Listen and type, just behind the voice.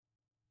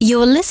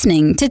You're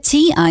listening to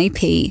TIP.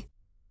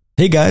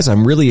 Hey guys,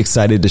 I'm really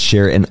excited to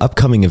share an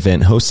upcoming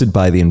event hosted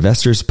by the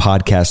Investors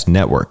Podcast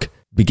Network.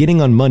 Beginning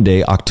on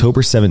Monday,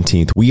 October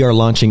 17th, we are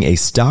launching a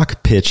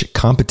stock pitch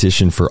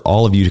competition for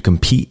all of you to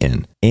compete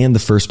in. And the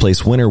first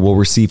place winner will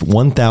receive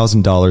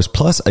 $1,000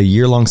 plus a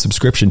year-long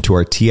subscription to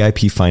our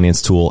TIP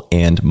finance tool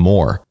and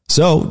more.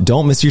 So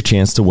don't miss your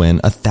chance to win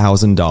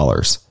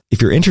 $1,000.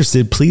 If you're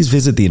interested, please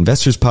visit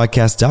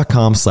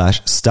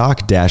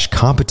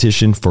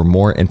theinvestorspodcast.com/stock-competition for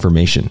more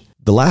information.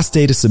 The last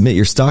day to submit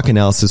your stock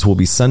analysis will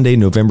be Sunday,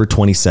 November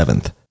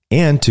 27th.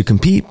 And to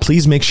compete,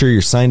 please make sure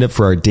you're signed up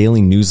for our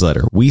daily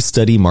newsletter, We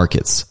Study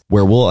Markets,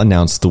 where we'll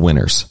announce the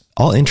winners.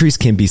 All entries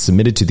can be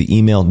submitted to the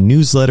email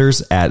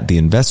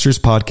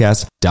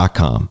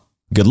newsletters@theinvestorspodcast.com.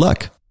 Good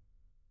luck.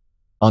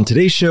 On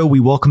today's show,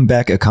 we welcome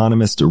back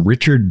economist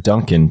Richard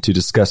Duncan to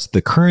discuss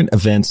the current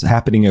events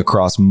happening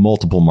across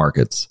multiple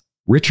markets.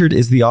 Richard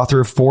is the author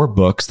of 4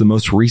 books, the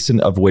most recent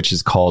of which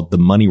is called The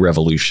Money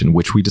Revolution,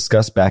 which we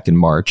discussed back in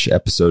March,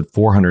 episode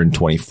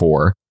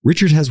 424.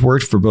 Richard has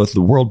worked for both the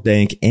World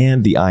Bank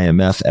and the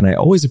IMF, and I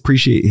always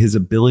appreciate his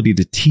ability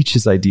to teach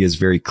his ideas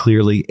very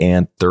clearly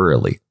and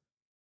thoroughly.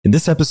 In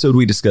this episode,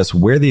 we discuss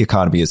where the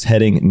economy is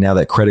heading now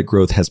that credit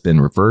growth has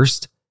been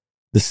reversed,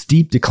 the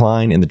steep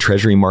decline in the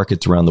treasury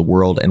markets around the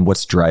world and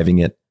what's driving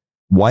it,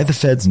 why the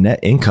Fed's net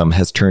income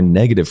has turned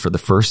negative for the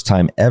first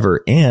time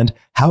ever, and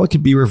how it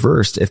could be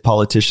reversed if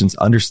politicians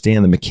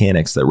understand the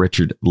mechanics that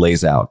Richard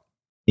lays out.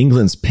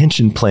 England's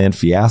pension plan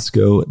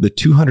fiasco, the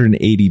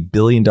 $280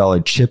 billion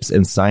Chips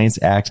and Science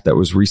Act that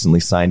was recently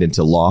signed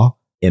into law,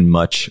 and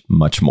much,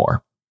 much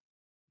more.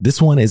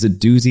 This one is a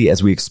doozy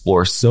as we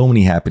explore so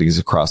many happenings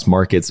across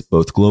markets,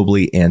 both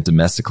globally and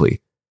domestically.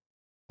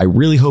 I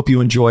really hope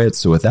you enjoy it,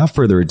 so without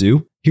further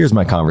ado, here's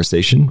my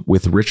conversation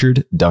with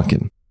Richard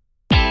Duncan.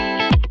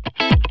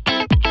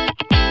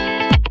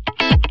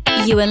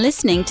 You are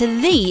listening to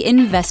The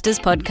Investors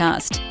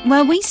Podcast,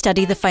 where we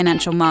study the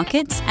financial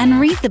markets and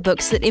read the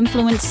books that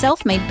influence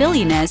self-made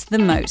billionaires the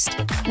most.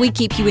 We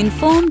keep you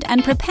informed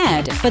and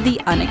prepared for the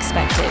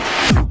unexpected.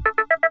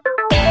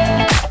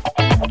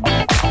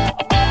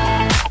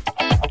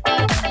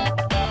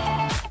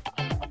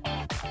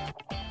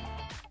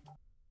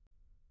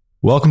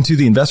 Welcome to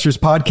the Investors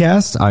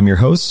Podcast. I'm your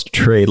host,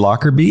 Trey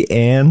Lockerbie,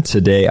 and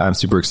today I'm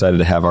super excited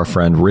to have our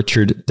friend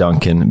Richard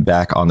Duncan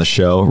back on the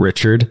show.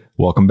 Richard,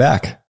 welcome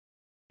back.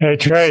 Hey,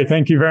 Trey,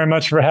 thank you very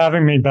much for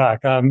having me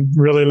back. I'm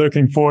really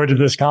looking forward to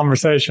this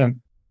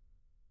conversation.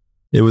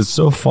 It was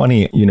so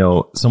funny.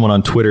 Someone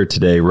on Twitter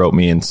today wrote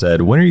me and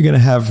said, when are you going to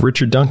have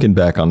Richard Duncan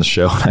back on the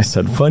show? And I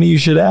said, funny you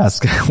should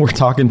ask. We're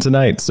talking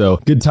tonight. So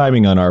good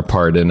timing on our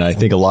part. And I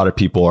think a lot of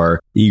people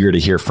are eager to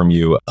hear from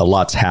you. A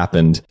lot's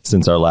happened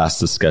since our last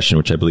discussion,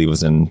 which I believe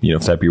was in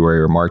February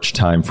or March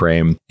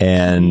timeframe.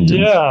 And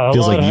it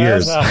feels like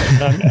years.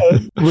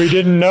 We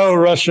didn't know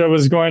Russia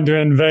was going to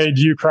invade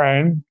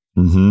Ukraine.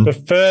 Mm-hmm. The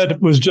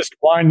Fed was just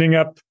winding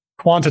up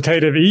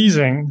quantitative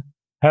easing,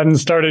 hadn't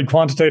started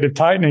quantitative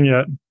tightening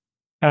yet.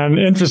 And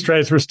interest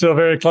rates were still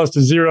very close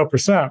to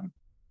 0%.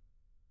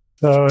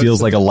 So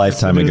feels like a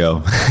lifetime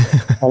ago.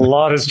 A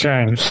lot has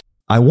changed.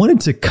 I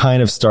wanted to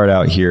kind of start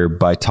out here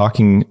by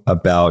talking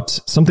about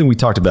something we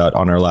talked about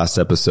on our last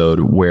episode,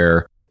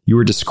 where you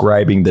were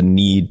describing the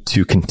need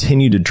to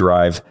continue to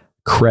drive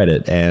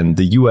credit. And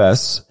the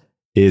U.S.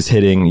 is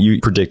hitting, you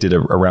predicted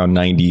around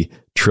 90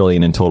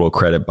 trillion in total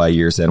credit by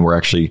year's end. We're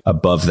actually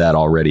above that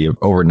already,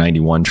 over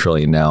 91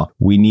 trillion now.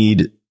 We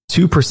need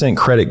 2%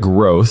 credit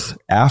growth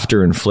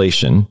after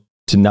inflation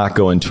to not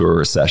go into a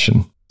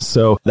recession.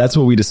 So that's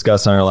what we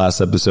discussed on our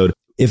last episode.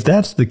 If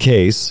that's the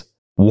case,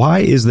 why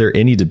is there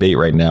any debate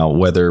right now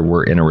whether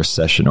we're in a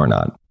recession or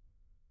not?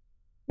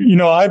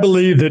 I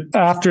believe that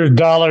after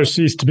dollars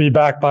ceased to be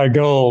backed by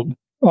gold,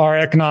 our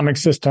economic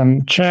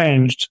system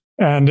changed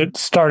and it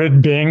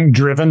started being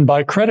driven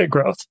by credit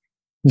growth.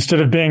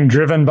 Instead of being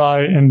driven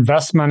by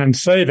investment and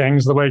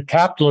savings, the way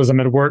capitalism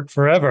had worked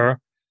forever,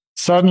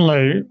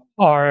 suddenly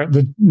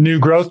the new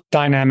growth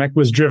dynamic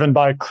was driven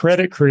by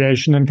credit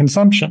creation and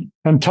consumption.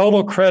 And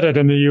total credit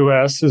in the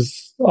U.S.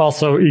 is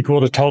also equal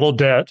to total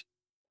debt.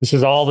 This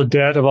is all the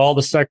debt of all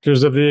the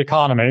sectors of the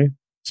economy.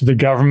 So the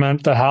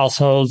government, the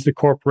households, the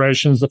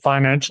corporations, the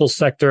financial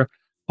sector,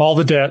 all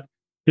the debt.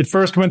 It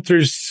first went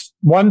through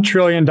 $1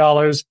 trillion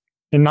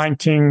in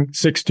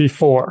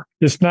 1964.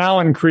 It's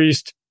now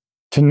increased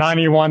to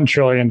 $91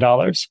 trillion.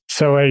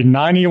 So a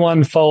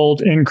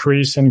 91-fold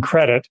increase in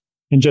credit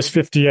in just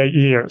 58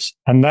 years.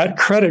 And that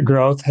credit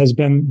growth has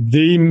been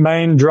the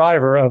main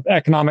driver of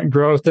economic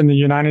growth in the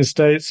United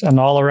States and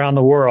all around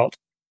the world.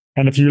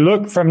 And if you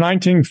look from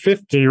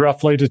 1950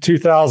 roughly to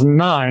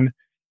 2009,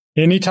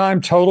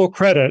 anytime total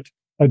credit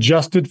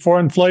adjusted for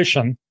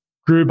inflation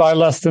grew by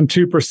less than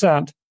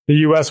 2%, the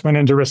U.S. went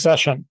into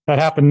recession. That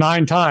happened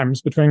 9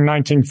 times between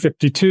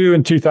 1952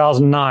 and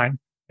 2009.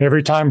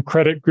 Every time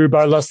credit grew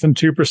by less than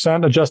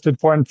 2% adjusted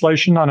for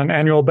inflation on an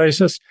annual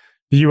basis,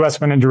 the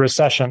U.S. went into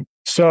recession.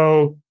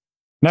 So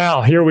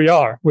now here we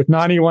are with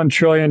 $91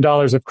 trillion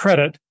of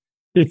credit.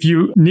 If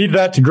you need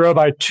that to grow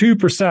by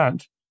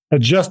 2%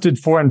 adjusted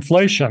for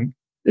inflation,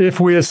 if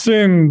we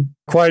assume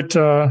quite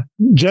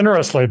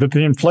generously that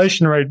the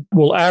inflation rate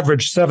will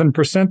average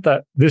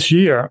 7% this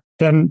year,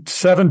 then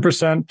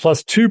 7%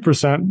 plus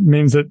 2%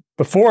 means that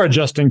before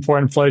adjusting for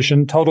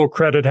inflation, total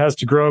credit has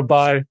to grow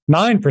by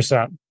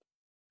 9%.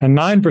 And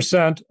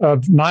 9%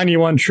 of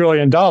 $91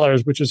 trillion,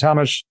 which is how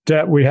much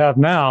debt we have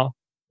now,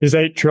 is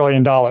 $8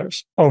 trillion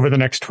over the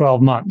next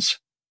 12 months.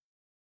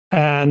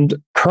 And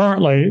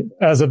currently,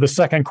 as of the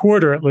second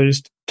quarter at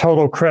least,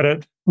 total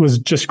credit was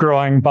just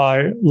growing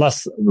by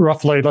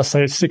roughly, let's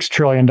say, $6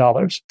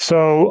 trillion.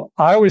 So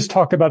I always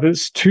talk about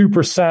this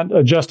 2%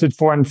 adjusted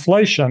for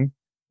inflation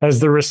as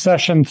the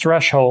recession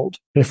threshold.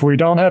 If we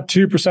don't have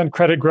 2%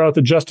 credit growth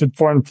adjusted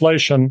for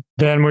inflation,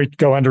 then we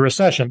go into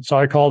recession. So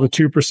I call the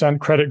 2%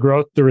 credit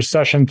growth the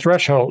recession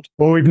threshold.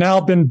 Well, we've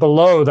now been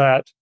below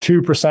that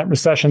 2%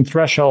 recession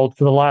threshold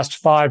for the last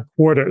 5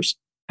 quarters.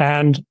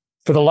 And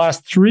for the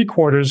last 3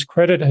 quarters,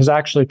 credit has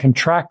actually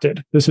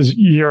contracted. This is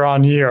year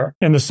on year.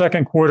 In the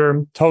second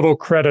quarter, total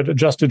credit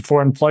adjusted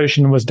for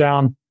inflation was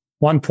down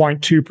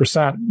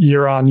 1.2%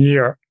 year on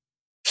year.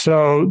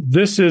 So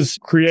this is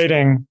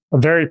creating a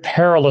very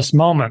perilous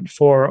moment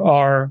for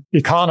our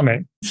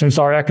economy. Since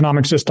our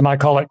economic system, I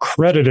call it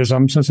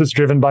creditism, since it's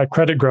driven by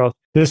credit growth,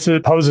 this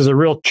poses a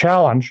real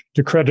challenge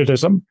to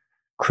creditism.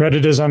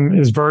 Creditism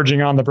is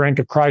verging on the brink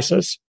of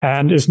crisis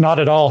and is not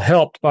at all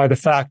helped by the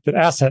fact that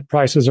asset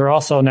prices are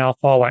also now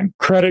falling.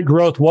 Credit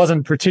growth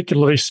wasn't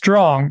particularly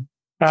strong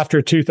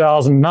after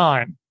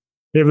 2009.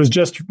 It was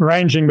just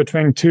ranging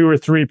between 2 or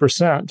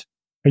 3%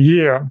 a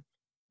year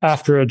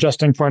after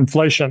adjusting for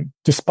inflation,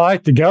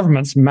 despite the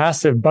government's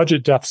massive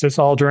budget deficits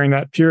all during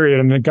that period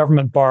and the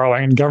government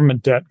borrowing and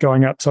government debt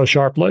going up so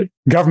sharply.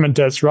 Government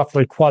debt's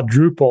roughly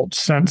quadrupled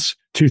since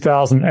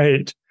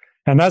 2008,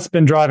 and that's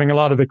been driving a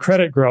lot of the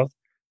credit growth.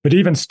 But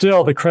even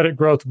still, the credit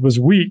growth was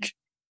weak,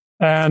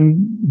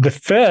 and the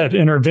Fed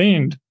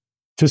intervened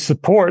to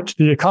support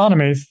the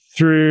economy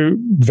through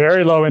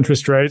very low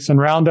interest rates and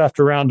round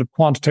after round of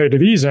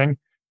quantitative easing,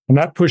 and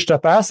that pushed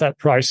up asset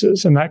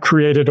prices, and that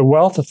created a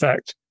wealth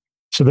effect.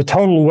 So the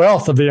total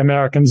wealth of the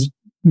Americans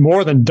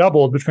more than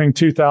doubled between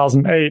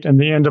 2008 and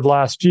the end of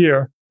last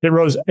year. It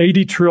rose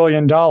 $80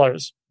 trillion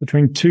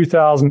between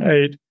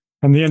 2008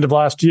 and the end of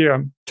last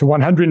year to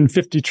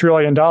 $150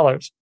 trillion.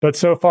 But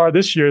so far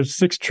this year,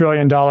 $6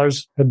 trillion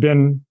have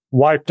been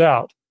wiped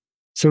out.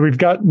 So we've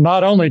got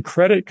not only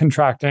credit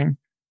contracting,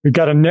 we've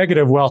got a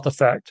negative wealth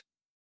effect.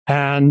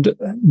 And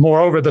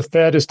moreover, the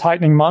Fed is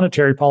tightening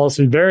monetary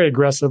policy very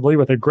aggressively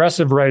with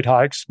aggressive rate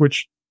hikes,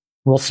 which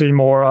we'll see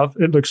more of,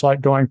 it looks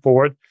like, going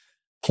forward,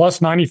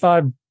 plus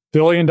 $95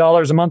 billion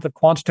a month of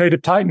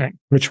quantitative tightening,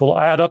 which will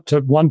add up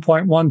to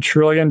 $1.1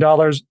 trillion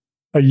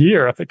a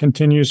year if it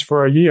continues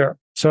for a year.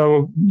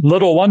 So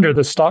little wonder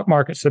the stock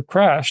markets have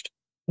crashed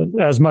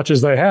as much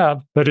as they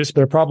have, but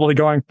they're probably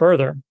going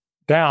further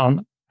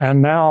down.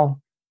 And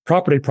now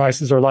property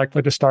prices are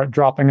likely to start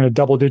dropping at a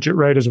double-digit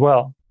rate as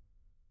well.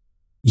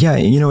 Yeah,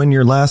 in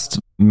your last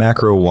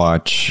macro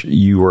watch,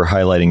 you were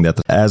highlighting that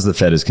as the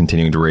Fed is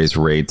continuing to raise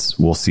rates,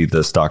 we'll see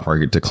the stock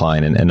market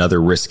decline and other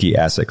risky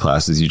asset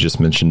classes. You just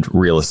mentioned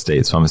real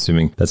estate, so I'm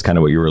assuming that's kind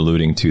of what you were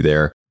alluding to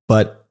there.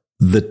 But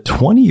the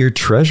 20-year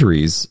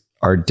treasuries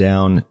are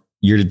down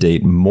year to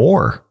date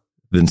more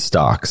than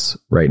stocks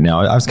right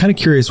now. I was kind of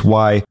curious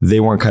why they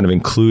weren't kind of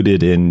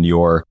included in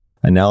your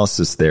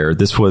analysis there.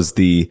 This was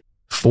the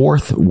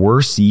 4th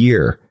worst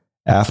year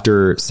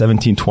after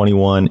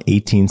 1721,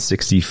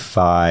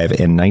 1865,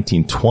 and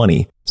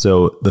 1920.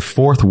 So the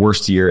 4th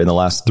worst year in the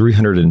last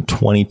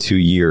 322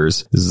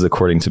 years. This is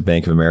according to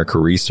Bank of America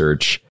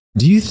research.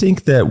 Do you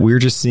think that we're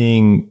just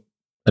seeing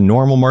a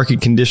normal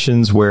market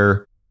conditions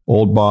where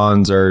old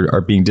bonds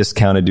are being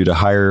discounted due to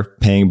higher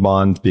paying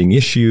bonds being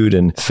issued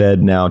and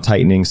Fed now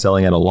tightening,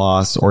 selling at a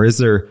loss? Or is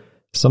there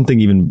something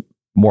even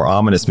more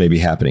ominous maybe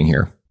happening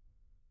here?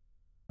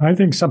 I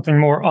think something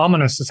more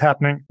ominous is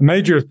happening. A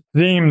major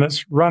theme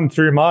that's run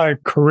through my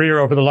career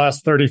over the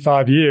last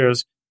 35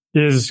 years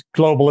is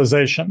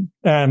globalization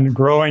and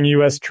growing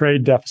U.S.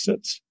 trade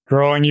deficits,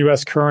 growing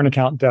U.S. current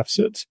account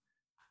deficits.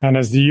 And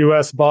as the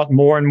U.S. bought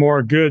more and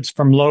more goods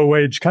from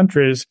low-wage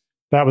countries,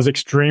 that was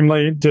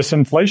extremely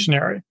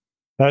disinflationary.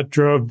 That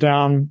drove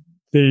down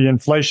the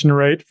inflation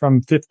rate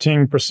from 15%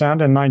 in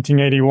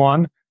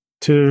 1981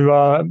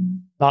 to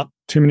not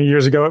too many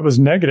years ago, it was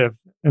negative.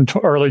 In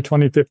early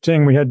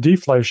 2015, we had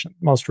deflation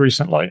most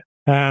recently.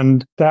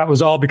 And that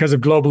was all because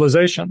of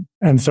globalization.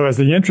 And so as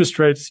the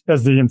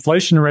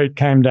inflation rate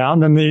came down,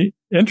 then the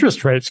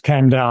interest rates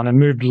came down and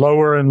moved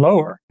lower and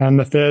lower. And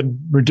the Fed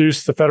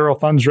reduced the federal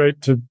funds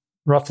rate to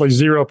roughly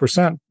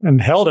 0%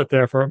 and held it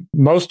there for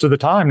most of the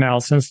time now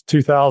since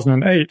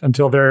 2008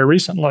 until very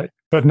recently.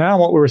 But now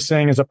what we're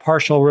seeing is a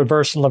partial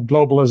reversal of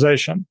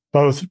globalization,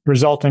 both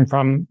resulting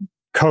from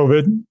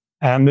COVID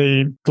and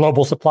the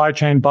global supply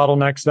chain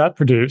bottlenecks that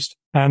produced.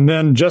 And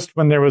then just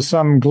when there was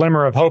some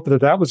glimmer of hope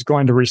that was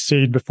going to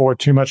recede before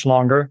too much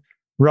longer,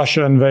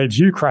 Russia invades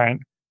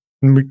Ukraine,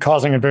 and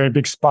causing a very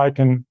big spike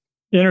in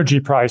energy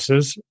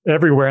prices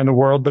everywhere in the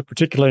world, but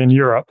particularly in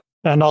Europe.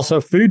 And also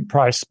food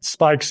price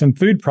spikes in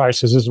food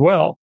prices as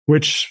well.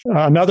 which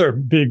another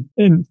big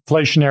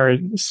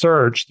inflationary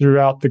surge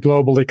throughout the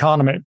global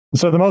economy.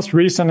 So the most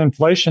recent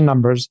inflation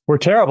numbers were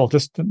terrible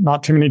just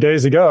not too many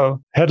days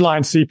ago.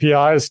 Headline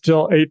CPI is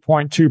still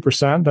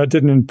 8.2%. That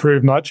didn't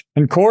improve much.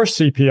 And core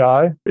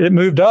CPI, it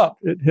moved up.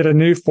 It hit a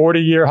new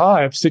 40-year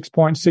high of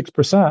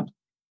 6.6%.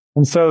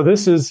 And so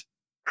this is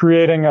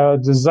creating a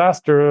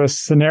disastrous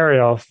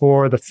scenario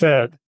for the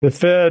Fed.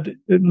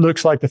 It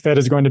looks like the Fed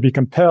is going to be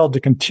compelled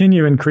to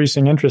continue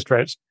increasing interest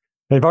rates.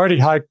 They've already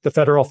hiked the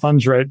federal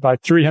funds rate by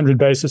 300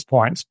 basis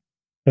points,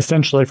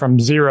 essentially from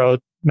zero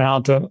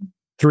now to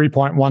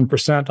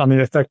 3.1% on the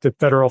effective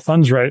federal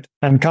funds rate.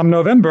 And come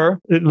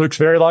November, it looks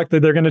very likely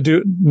they're going to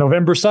do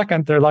November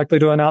 2nd. They're likely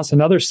to announce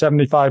another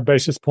 75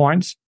 basis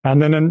points.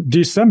 And then in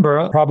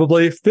December,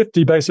 probably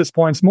 50 basis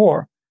points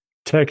more,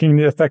 taking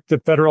the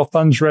effective federal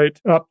funds rate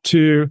up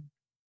to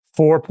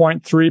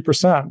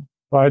 4.3%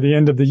 by the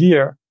end of the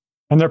year.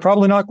 And they're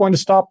probably not going to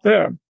stop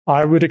there.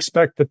 I would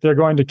expect that they're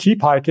going to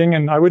keep hiking,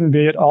 and I wouldn't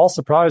be at all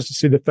surprised to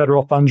see the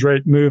federal funds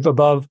rate move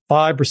above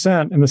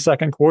 5% in the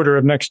second quarter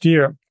of next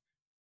year,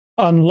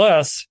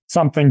 unless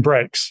something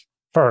breaks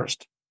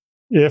first.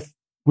 If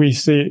we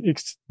see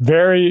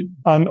very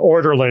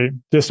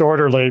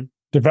disorderly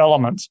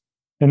developments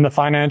in the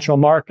financial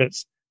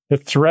markets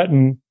that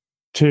threaten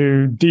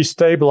to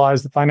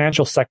destabilize the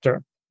financial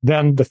sector,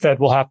 then the Fed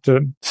will have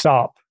to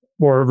stop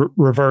or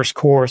reverse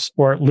course,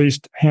 or at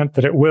least hint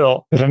that it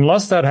will. But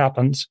unless that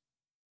happens,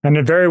 and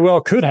it very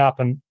well could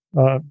happen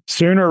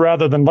sooner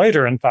rather than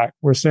later, in fact,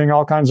 we're seeing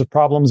all kinds of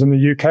problems in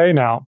the UK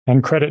now,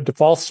 and credit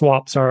default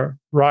swaps are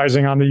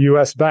rising on the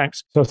US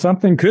banks. So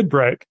something could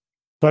break.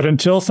 But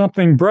until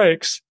something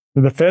breaks,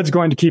 the Fed's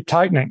going to keep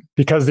tightening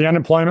because the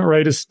unemployment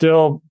rate is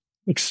still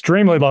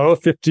extremely low,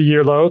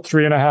 50-year low,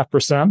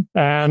 3.5%.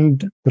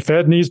 And the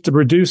Fed needs to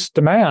reduce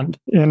demand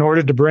in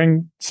order to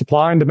bring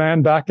supply and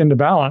demand back into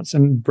balance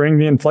and bring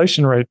the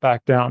inflation rate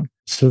back down.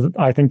 So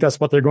I think that's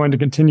what they're going to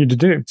continue to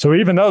do. So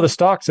even though the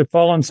stocks have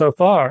fallen so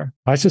far,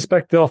 I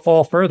suspect they'll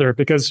fall further,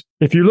 because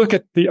if you look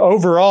at the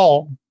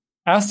overall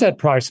asset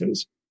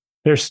prices,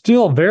 they're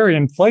still very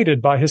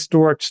inflated by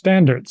historic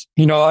standards.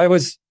 I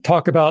always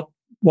talk about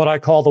what I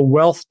call the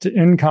wealth to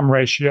income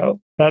ratio.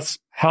 That's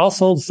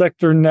household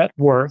sector net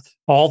worth,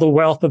 all the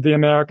wealth of the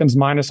Americans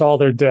minus all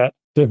their debt,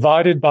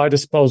 divided by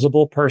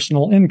disposable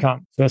personal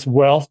income. So that's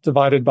wealth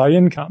divided by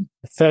income.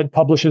 The Fed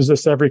publishes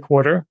this every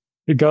quarter.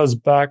 It goes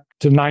back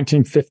to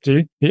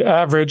 1950. The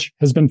average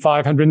has been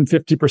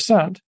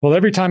 550%. Well,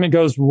 every time it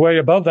goes way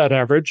above that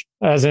average,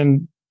 as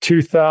in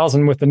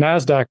 2000 with the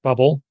NASDAQ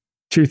bubble,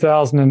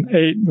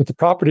 2008 with the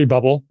property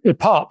bubble, it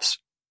pops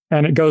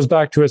and it goes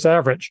back to its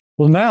average.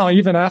 Well, now,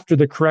 even after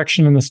the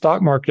correction in the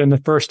stock market in the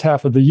first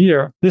half of the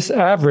year, this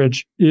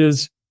average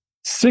is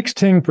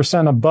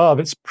 16% above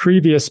its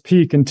previous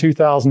peak in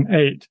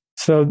 2008.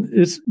 So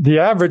the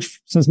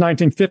average since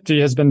 1950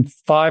 has been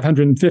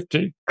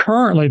 550.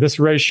 Currently, this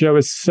ratio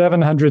is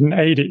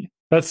 780.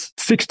 That's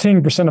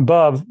 16%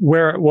 above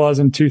where it was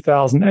in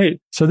 2008.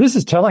 So this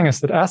is telling us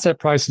that asset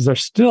prices are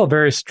still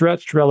very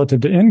stretched relative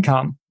to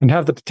income and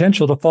have the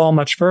potential to fall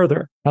much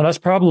further. Now, that's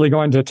probably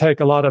going to take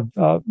a lot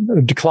of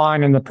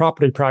decline in the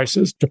property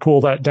prices to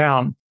pull that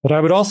down. But I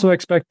would also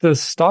expect the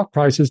stock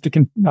prices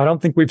I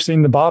don't think we've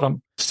seen the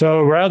bottom.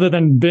 So rather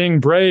than being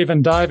brave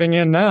and diving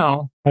in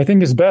now, I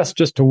think it's best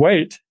just to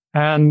wait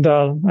and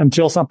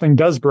until something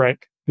does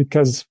break,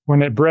 because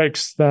when it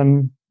breaks,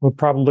 then we'll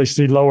probably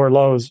see lower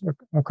lows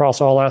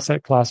across all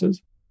asset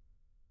classes.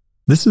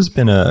 This has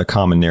been a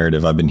common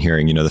narrative I've been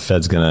hearing. The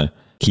Fed's going to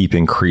keep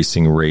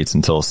increasing rates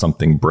until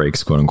something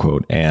breaks, quote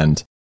unquote.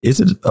 And is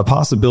it a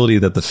possibility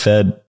that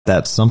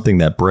that something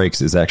that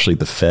breaks is actually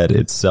the Fed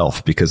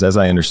itself? Because as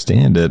I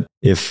understand it,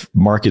 if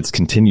markets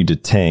continue to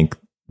tank,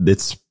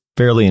 it's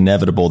fairly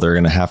inevitable they're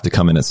going to have to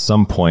come in at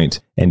some point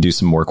and do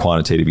some more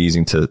quantitative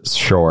easing to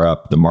shore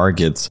up the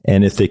markets.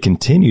 And if they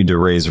continue to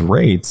raise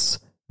rates,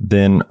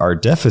 then our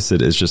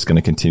deficit is just going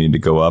to continue to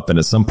go up. And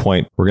at some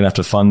point, we're going to have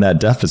to fund that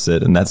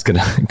deficit. And that's going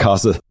to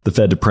cause the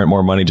Fed to print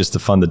more money just to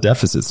fund the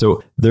deficit.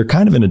 So they're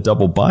kind of in a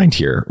double bind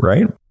here,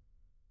 right?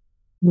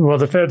 Well,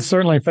 the Fed's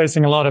certainly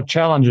facing a lot of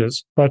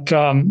challenges, but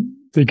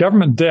the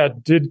government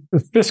debt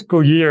the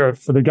fiscal year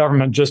for the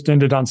government just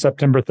ended on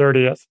September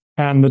 30th.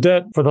 And the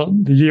debt for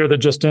the year that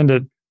just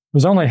ended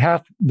was only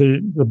half,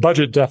 the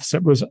budget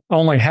deficit was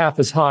only half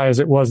as high as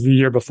it was the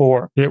year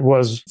before. It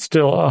was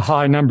still a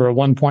high number,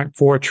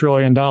 $1.4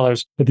 trillion.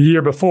 But the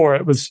year before,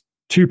 it was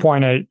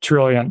 $2.8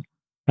 trillion.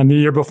 And the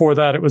year before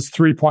that, it was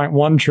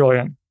 $3.1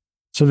 trillion.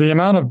 So the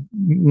amount of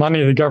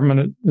money the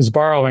government is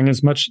borrowing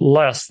is much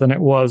less than it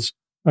was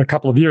a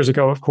couple of years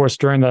ago, of course,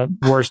 during the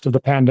worst of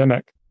the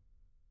pandemic.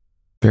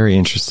 Very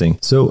interesting.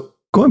 So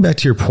going back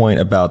to your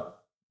point about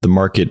the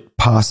market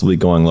possibly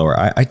going lower,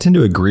 I tend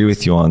to agree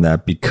with you on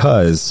that,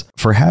 because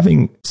for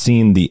having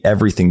seen the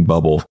everything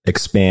bubble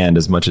expand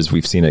as much as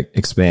we've seen it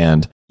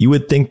expand, you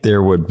would think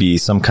there would be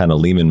some kind of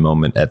Lehman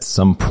moment at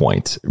some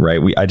point,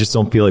 right? I just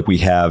don't feel like we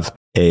have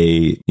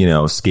a,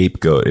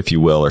 scapegoat, if you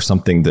will, or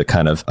something to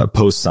kind of a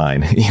post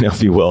sign,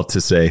 if you will,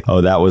 to say, oh,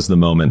 that was the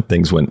moment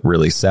things went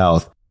really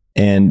south.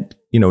 And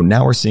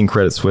now we're seeing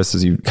Credit Suisse,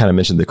 as you kind of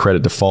mentioned, the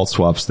credit default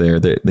swaps there.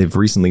 They've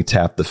recently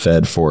tapped the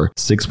Fed for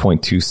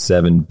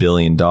 $6.27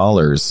 billion.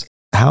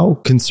 How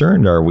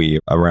concerned are we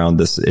around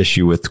this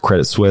issue with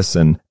Credit Suisse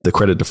and the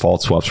credit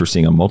default swaps we're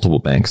seeing on multiple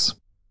banks?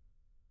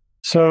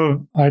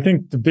 So I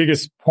think the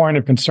biggest point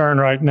of concern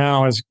right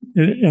now is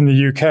in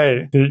the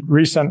UK. The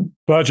recent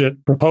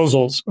budget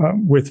proposals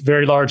with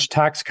very large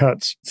tax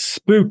cuts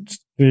spooked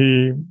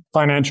the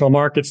financial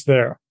markets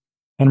there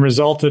and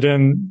resulted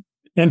in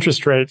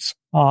interest rates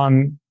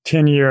on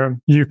 10-year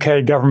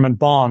UK government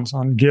bonds,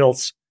 on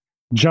gilts,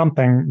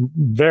 jumping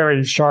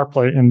very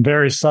sharply and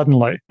very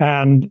suddenly.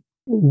 And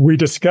we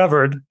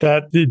discovered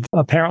that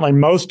apparently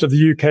most of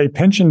the UK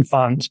pension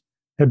funds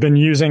have been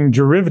using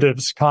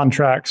derivatives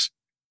contracts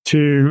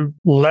to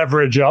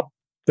leverage up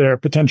their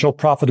potential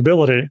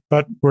profitability,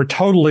 but were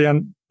totally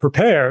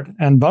unprepared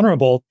and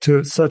vulnerable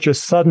to such a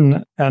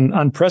sudden and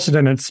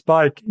unprecedented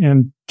spike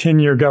in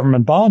 10-year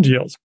government bond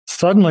yields.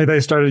 Suddenly, they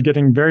started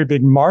getting very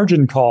big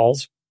margin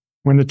calls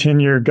when the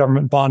 10-year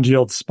government bond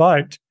yield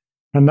spiked,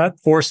 and that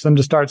forced them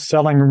to start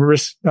selling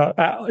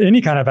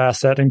any kind of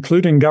asset,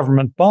 including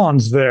government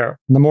bonds there.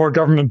 And the more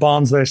government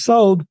bonds they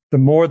sold, the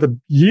more the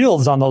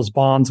yields on those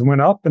bonds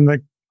went up, and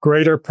the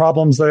greater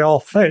problems they all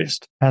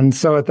faced. And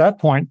so at that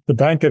point, the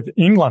Bank of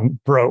England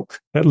broke,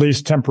 at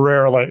least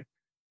temporarily.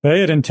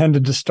 They had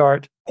intended to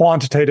start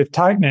quantitative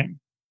tightening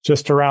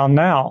just around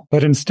now,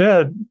 but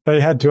instead they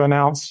had to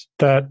announce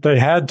that they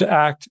had to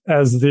act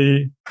as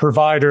the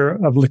provider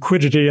of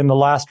liquidity in the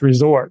last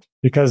resort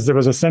because there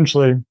was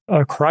essentially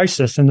a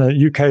crisis in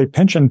the UK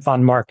pension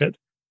fund market.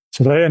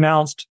 So they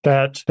announced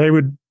that they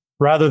would,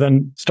 rather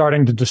than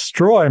starting to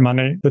destroy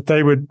money, that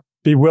they would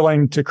be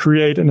willing to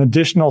create an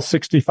additional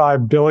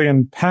 65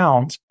 billion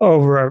pounds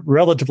over a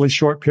relatively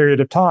short period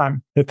of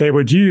time that they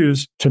would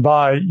use to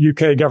buy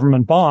UK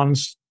government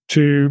bonds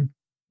to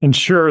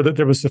ensure that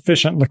there was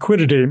sufficient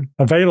liquidity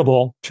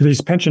available to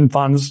these pension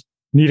funds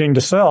needing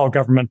to sell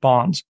government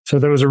bonds. So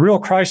there was a real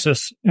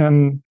crisis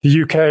in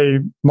the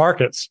UK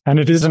markets, and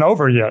it isn't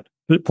over yet.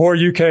 The poor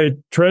UK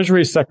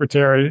Treasury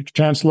Secretary,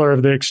 Chancellor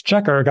of the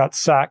Exchequer, got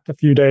sacked a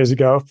few days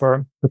ago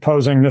for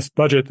proposing this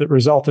budget that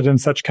resulted in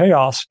such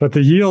chaos. But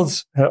the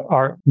yields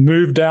are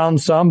moved down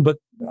some, but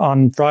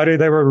on Friday,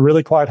 they were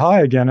really quite high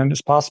again, and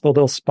it's possible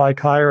they'll spike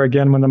higher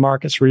again when the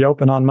markets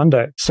reopen on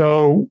Monday.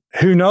 So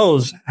who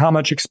knows how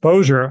much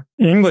exposure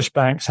English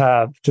banks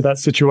have to that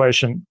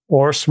situation,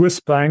 or Swiss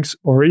banks,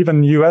 or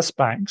even US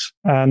banks,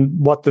 and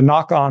what the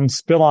knock-on,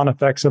 spill-on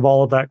effects of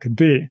all of that could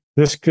be.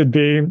 This could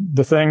be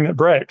the thing that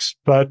breaks.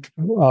 But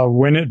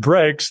when it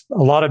breaks,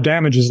 a lot of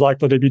damage is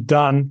likely to be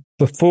done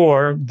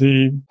before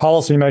the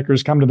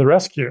policymakers come to the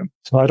rescue.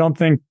 So I don't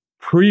think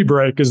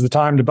pre-break is the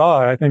time to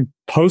buy. I think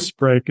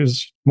post-break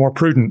is more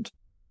prudent.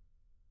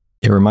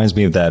 It reminds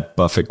me of that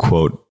Buffett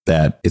quote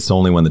that it's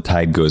only when the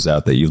tide goes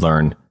out that you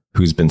learn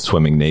who's been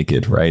swimming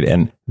naked, right?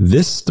 And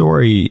this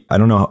story, I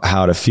don't know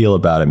how to feel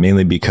about it,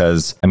 mainly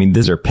because,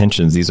 these are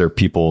pensions. These are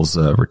people's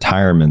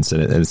retirements.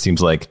 And it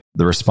seems like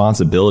the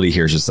responsibility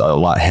here is just a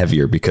lot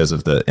heavier because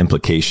of the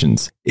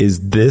implications.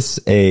 Is this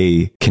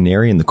a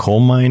canary in the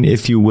coal mine,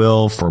 if you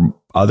will, for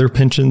other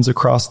pensions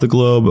across the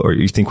globe? Or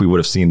you think we would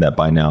have seen that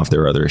by now if there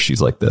were other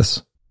issues like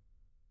this?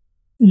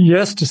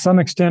 Yes, to some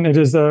extent, it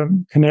is a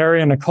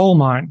canary in a coal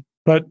mine.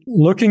 But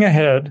looking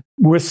ahead,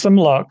 with some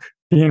luck,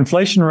 the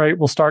inflation rate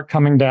will start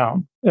coming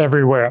down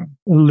everywhere,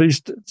 at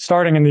least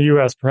starting in the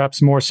US,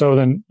 perhaps more so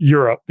than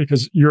Europe,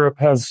 because Europe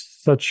has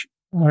such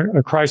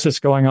a crisis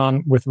going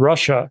on with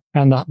Russia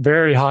and the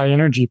very high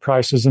energy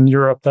prices in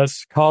Europe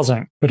that's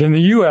causing. But in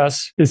the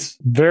US, it's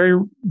very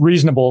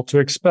reasonable to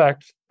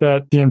expect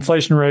that the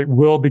inflation rate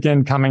will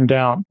begin coming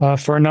down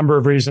for a number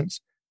of reasons.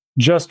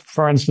 Just,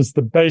 for instance,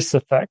 the base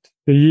effect,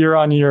 the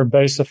year-on-year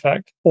base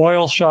effect.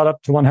 Oil shot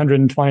up to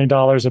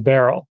 $120 a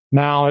barrel.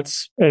 Now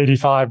it's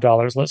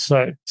 $85, let's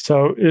say.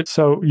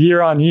 So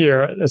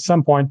year-on-year, at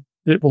some point,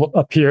 it will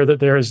appear that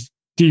there is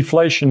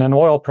deflation in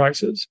oil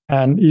prices.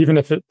 And even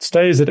if it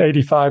stays at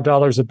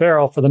 $85 a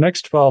barrel for the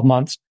next 12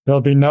 months,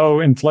 there'll be no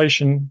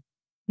inflation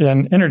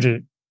in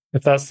energy,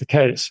 if that's the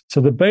case.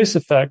 So the base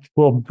effect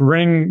will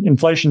bring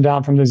inflation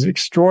down from these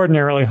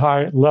extraordinarily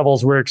high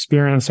levels we're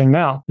experiencing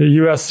now. The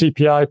US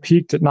CPI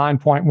peaked at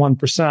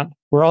 9.1%.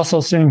 We're also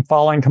seeing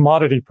falling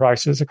commodity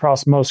prices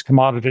across most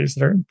commodities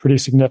that are pretty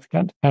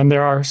significant. And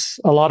there are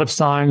a lot of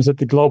signs that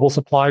the global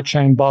supply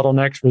chain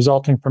bottlenecks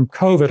resulting from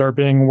COVID are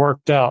being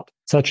worked out,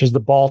 such as the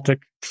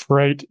Baltic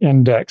Freight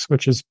Index,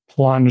 which has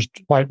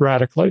plunged quite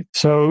radically.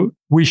 So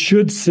we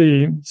should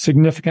see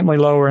significantly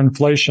lower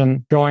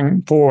inflation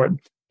going forward.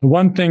 The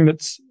one thing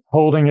that's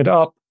holding it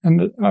up,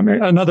 and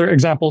another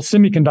example,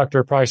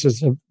 semiconductor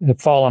prices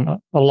have fallen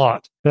a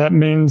lot. That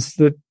means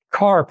that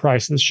car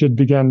prices should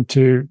begin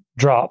to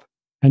drop,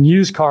 and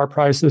used car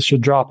prices should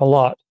drop a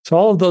lot. So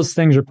all of those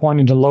things are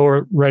pointing to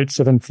lower rates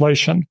of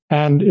inflation.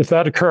 And if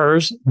that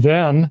occurs,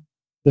 then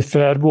the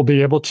Fed will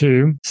be able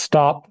to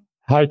stop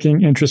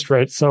hiking interest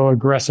rates so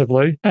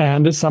aggressively,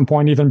 and at some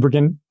point even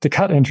begin to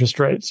cut interest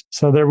rates.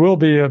 So there will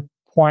be a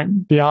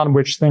point beyond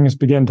which things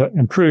begin to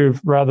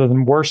improve rather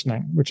than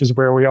worsening, which is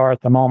where we are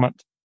at the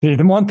moment. The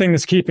one thing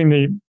that's keeping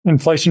the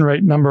inflation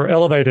rate number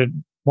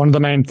elevated, one of the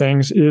main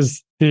things,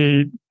 is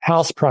the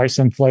house price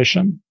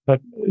inflation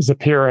that is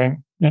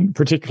appearing, and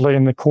particularly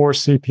in the core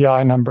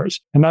CPI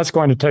numbers. And that's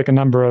going to take a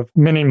number of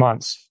many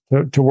months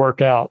to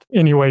work out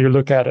any way you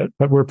look at it.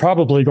 But we're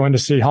probably going to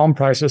see home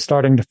prices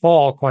starting to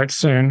fall quite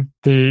soon.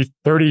 The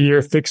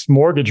 30-year fixed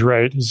mortgage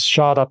rate has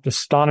shot up to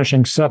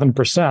astonishing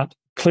 7%.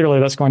 Clearly,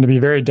 that's going to be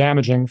very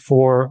damaging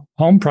for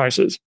home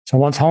prices. So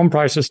once home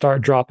prices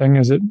start dropping,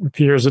 as it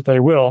appears that they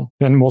will,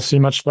 then we'll see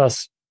much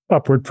less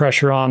upward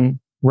pressure on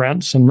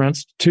rents, and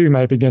rents too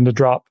may begin to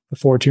drop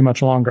before too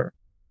much longer.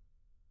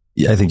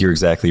 Yeah, I think you're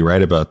exactly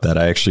right about that.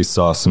 I actually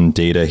saw some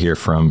data here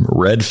from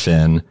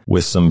Redfin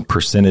with some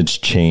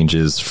percentage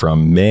changes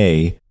from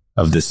May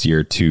of this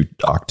year to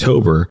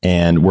October,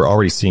 and we're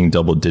already seeing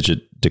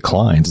double-digit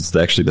declines. It's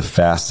actually the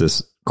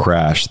fastest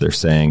crash, they're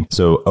saying.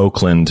 So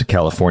Oakland,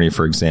 California,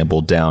 for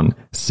example, down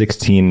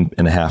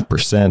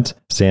 16.5%.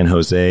 San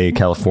Jose,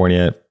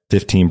 California,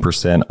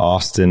 15%,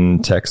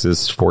 Austin,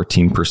 Texas,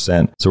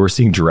 14%. So we're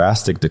seeing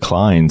drastic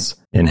declines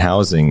in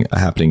housing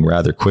happening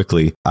rather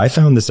quickly. I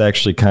found this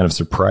actually kind of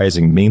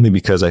surprising, mainly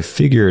because I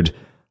figured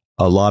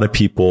a lot of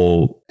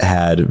people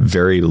had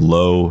very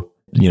low,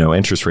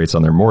 interest rates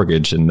on their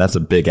mortgage, and that's a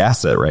big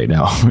asset right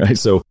now, right?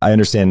 So I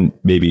understand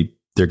maybe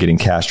they're getting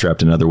cash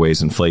trapped in other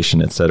ways,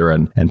 inflation, et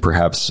cetera, and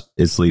perhaps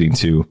it's leading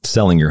to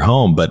selling your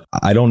home. But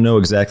I don't know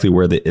exactly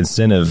where the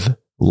incentive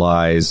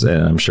lies,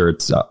 and I'm sure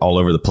it's all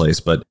over the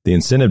place, but the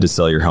incentive to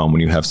sell your home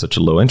when you have such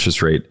a low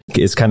interest rate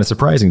is kind of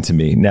surprising to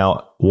me.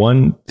 Now,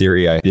 one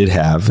theory I did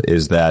have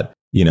is that,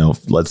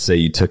 let's say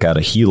you took out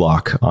a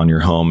HELOC on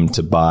your home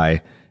to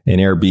buy an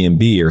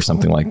Airbnb or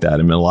something like that. I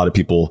mean, a lot of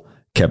people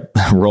kept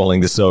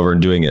rolling this over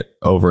and doing it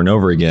over and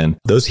over again.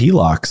 Those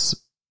HELOCs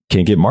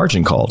can get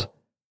margin called,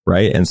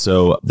 right? And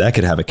so that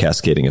could have a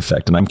cascading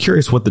effect. And I'm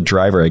curious what the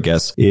driver, I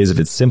guess, is, if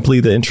it's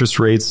simply the interest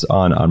rates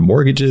on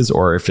mortgages,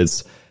 or if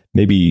it's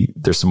maybe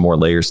there's some more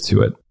layers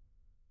to it.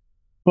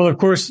 Well, of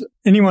course,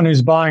 anyone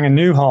who's buying a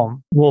new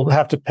home will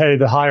have to pay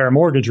the higher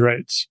mortgage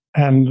rates.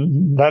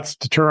 And that's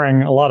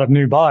deterring a lot of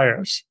new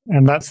buyers.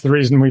 And that's the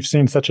reason we've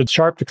seen such a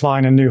sharp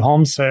decline in new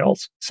home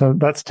sales. So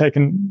that's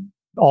taken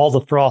all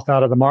the froth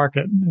out of the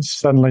market. It's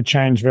suddenly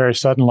changed very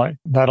suddenly.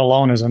 That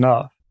alone is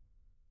enough.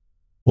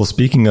 Well,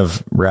 speaking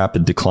of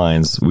rapid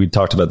declines, we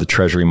talked about the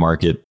Treasury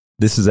market.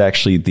 This is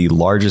actually the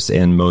largest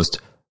and most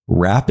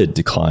rapid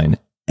decline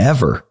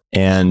ever.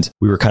 And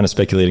we were kind of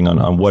speculating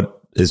on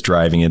what is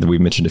driving it. We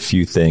mentioned a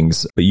few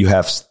things, but you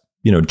have,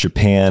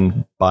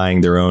 Japan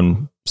buying their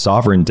own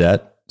sovereign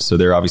debt. So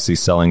they're obviously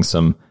selling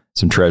some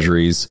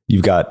treasuries.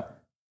 You've got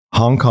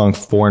Hong Kong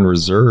foreign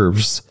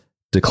reserves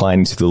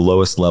declining to the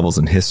lowest levels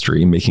in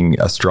history, making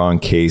a strong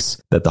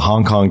case that the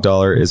Hong Kong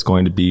dollar is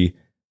going to be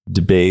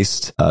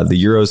debased.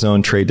 The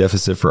Eurozone trade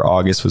deficit for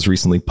August was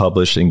recently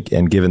published,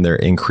 and given their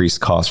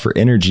increased cost for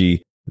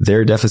energy,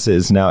 their deficit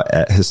is now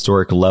at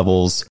historic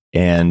levels,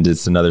 and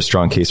it's another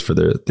strong case for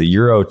the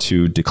euro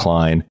to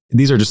decline.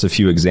 These are just a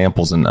few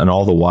examples, and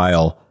all the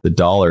while, the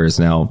dollar is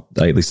now,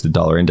 at least the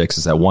dollar index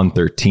is at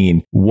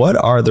 113. What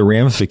are the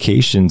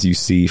ramifications you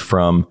see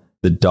from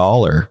the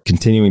dollar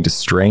continuing to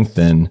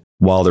strengthen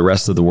while the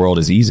rest of the world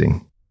is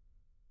easing?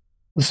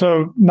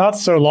 So not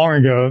so long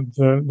ago,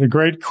 the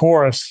great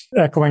chorus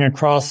echoing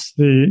across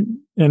the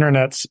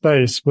internet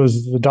space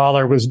was the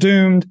dollar was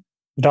doomed.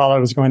 The dollar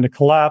was going to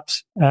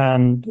collapse,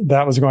 and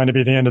that was going to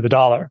be the end of the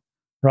dollar,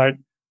 right?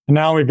 And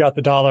now we've got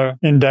the dollar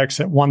index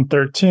at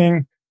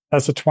 113.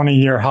 That's a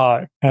 20-year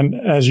high. And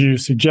as you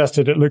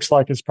suggested, it looks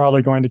like it's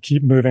probably going to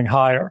keep moving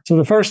higher. So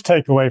the first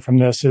takeaway from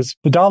this is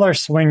the dollar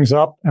swings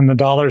up and the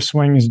dollar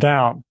swings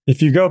down.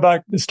 If you go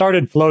back, it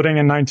started floating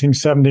in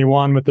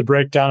 1971 with the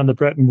breakdown of the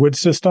Bretton Woods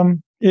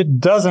system. It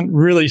doesn't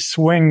really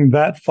swing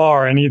that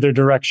far in either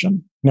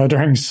direction.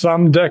 During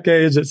some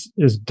decades,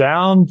 it's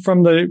down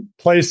from the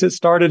place it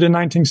started in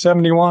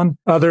 1971.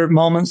 Other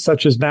moments,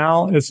 such as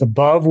now, it's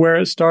above where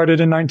it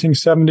started in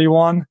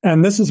 1971.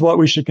 And this is what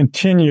we should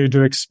continue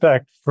to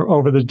expect for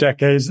over the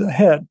decades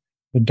ahead.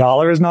 The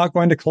dollar is not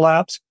going to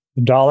collapse.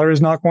 The dollar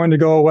is not going to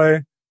go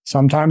away.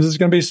 Sometimes it's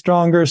going to be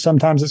stronger.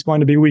 Sometimes it's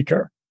going to be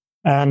weaker.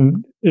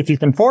 And if you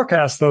can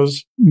forecast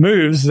those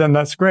moves, then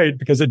that's great,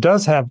 because it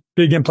does have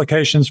big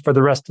implications for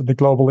the rest of the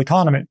global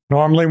economy.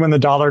 Normally, when the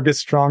dollar gets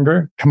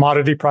stronger,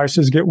 commodity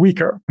prices get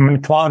weaker. And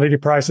when commodity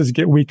prices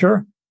get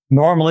weaker,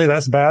 normally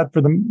that's bad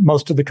for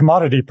most of the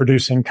commodity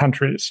producing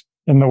countries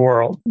in the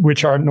world,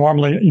 which are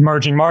normally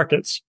emerging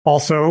markets.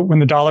 Also, when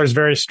the dollar is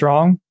very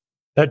strong,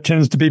 that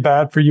tends to be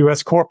bad for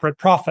U.S. corporate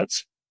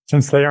profits,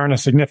 since they earn a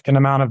significant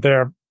amount of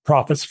their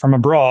profits from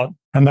abroad.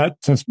 And that,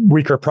 since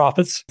weaker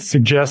profits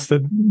suggests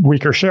that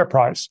weaker share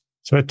price.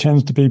 So it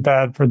tends to be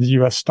bad for the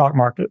U.S. stock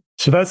market.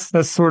 So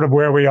that's sort of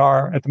where we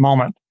are at the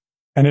moment.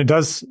 And it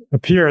does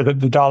appear that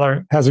the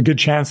dollar has a good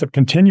chance of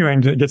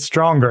continuing to get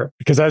stronger,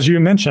 because as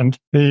you mentioned,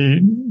 the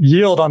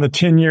yield on the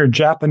 10-year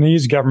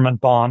Japanese government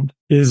bond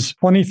is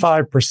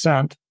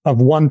 25% of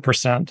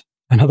 1%.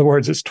 In other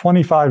words, it's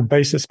 25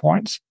 basis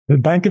points. The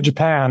Bank of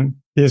Japan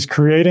is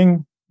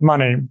creating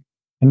money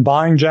and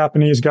buying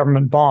Japanese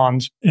government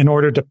bonds in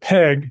order to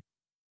peg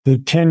the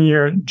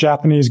 10-year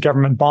Japanese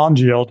government bond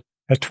yield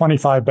at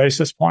 25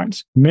 basis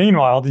points.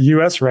 Meanwhile, the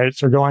U.S.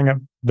 rates are going up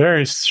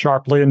very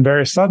sharply and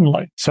very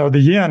suddenly. So the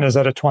yen is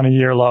at a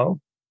 20-year low.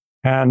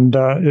 And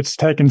it's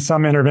taken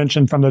some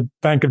intervention from the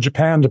Bank of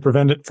Japan to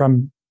prevent it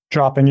from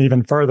dropping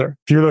even further.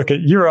 If you look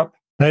at Europe,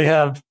 they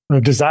have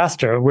a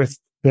disaster with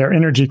their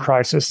energy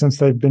crisis since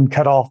they've been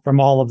cut off from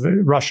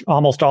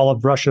almost all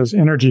of Russia's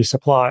energy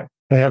supply.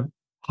 They have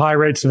high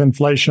rates of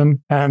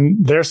inflation,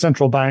 and their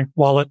central bank,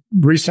 while it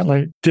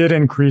recently did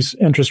increase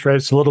interest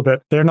rates a little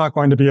bit, they're not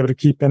going to be able to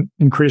keep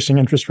increasing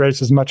interest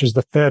rates as much as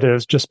the Fed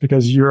is, just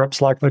because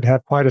Europe's likely to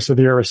have quite a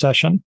severe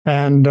recession.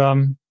 And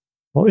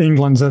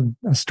England's a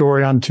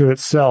story unto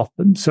itself.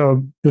 And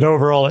so, but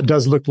overall, it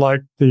does look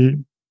like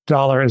the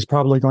dollar is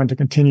probably going to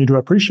continue to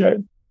appreciate.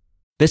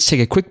 Let's take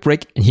a quick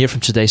break and hear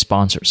from today's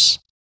sponsors.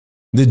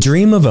 The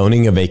dream of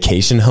owning a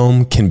vacation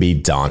home can be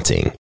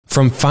daunting.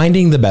 From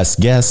finding the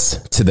best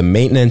guests, to the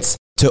maintenance,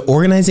 to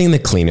organizing the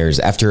cleaners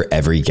after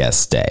every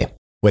guest stay.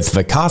 With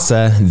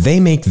Vacasa, they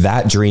make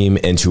that dream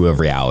into a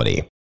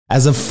reality.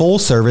 As a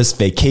full-service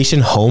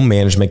vacation home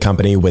management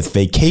company with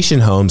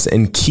vacation homes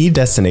in key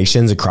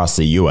destinations across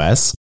the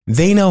U.S.,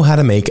 they know how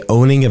to make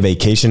owning a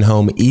vacation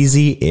home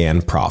easy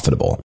and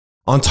profitable.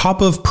 On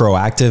top of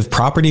proactive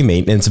property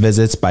maintenance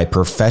visits by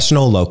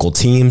professional local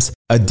teams,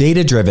 a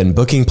data-driven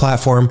booking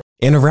platform,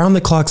 and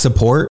around-the-clock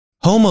support,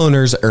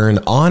 homeowners earn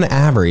on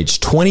average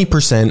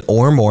 20%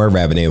 or more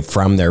revenue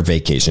from their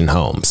vacation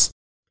homes.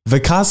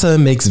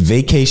 Vacasa makes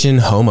vacation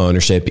home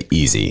ownership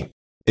easy.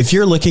 If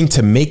you're looking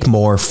to make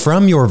more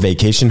from your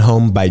vacation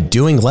home by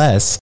doing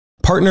less,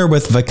 partner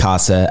with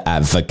Vacasa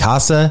at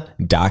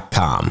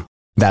vacasa.com.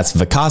 That's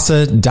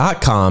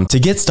vacasa.com to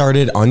get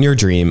started on your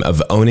dream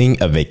of owning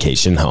a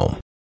vacation home.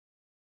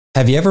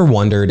 Have you ever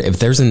wondered if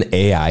there's an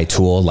AI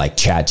tool like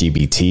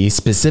ChatGPT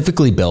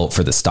specifically built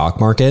for the stock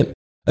market?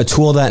 A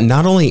tool that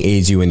not only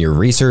aids you in your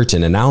research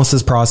and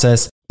analysis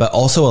process, but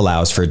also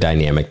allows for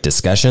dynamic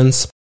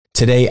discussions?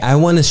 Today, I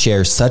want to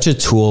share such a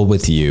tool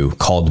with you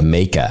called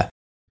Meka.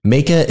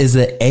 Meka is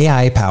the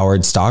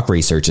AI-powered stock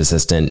research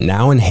assistant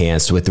now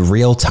enhanced with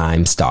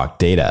real-time stock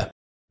data.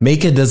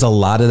 Meka does a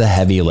lot of the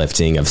heavy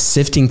lifting of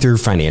sifting through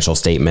financial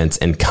statements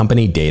and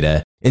company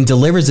data and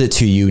delivers it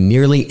to you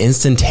nearly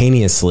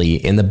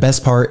instantaneously, and the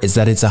best part is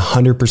that it's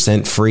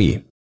 100%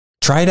 free.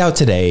 Try it out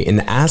today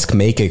and ask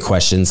Meka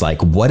questions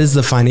like, what is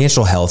the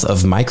financial health of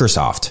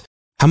Microsoft?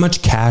 How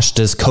much cash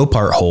does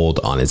Copart hold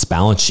on its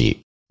balance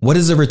sheet? What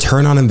is the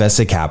return on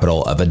invested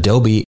capital of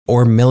Adobe,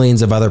 or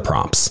millions of other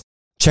prompts?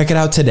 Check it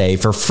out today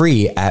for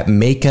free at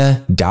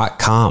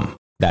Meka.com.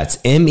 That's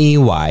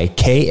MEYKA.com.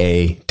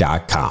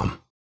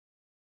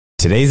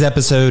 Today's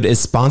episode is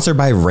sponsored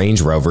by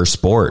Range Rover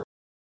Sport.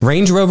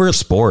 Range Rover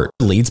Sport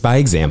leads by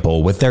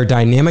example with their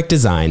dynamic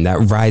design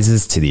that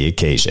rises to the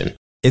occasion.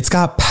 It's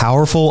got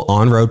powerful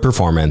on-road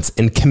performance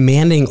and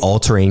commanding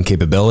all-terrain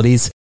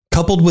capabilities,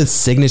 coupled with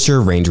signature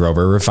Range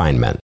Rover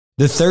refinement.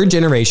 The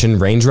third-generation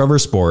Range Rover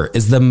Sport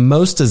is the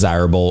most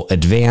desirable,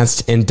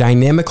 advanced, and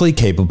dynamically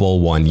capable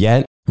one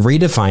yet,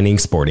 redefining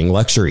sporting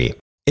luxury.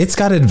 It's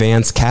got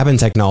advanced cabin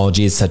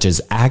technologies such as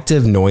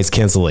active noise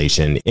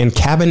cancellation and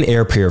cabin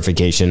air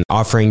purification,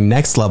 offering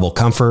next-level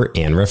comfort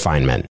and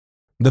refinement.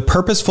 The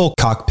purposeful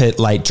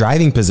cockpit-like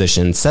driving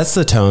position sets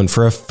the tone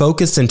for a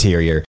focused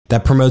interior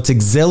that promotes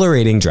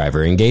exhilarating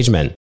driver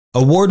engagement.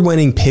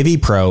 Award-winning Pivi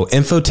Pro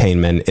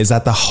infotainment is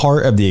at the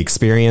heart of the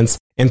experience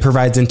and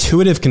provides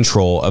intuitive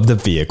control of the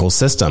vehicle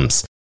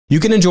systems. You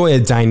can enjoy a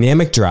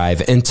dynamic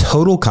drive and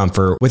total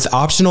comfort with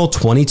optional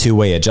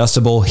 22-way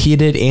adjustable,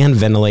 heated and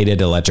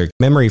ventilated electric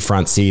memory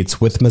front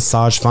seats with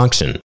massage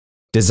function.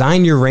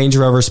 Design your Range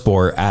Rover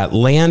Sport at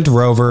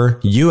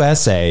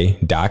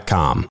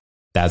LandRoverUSA.com.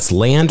 That's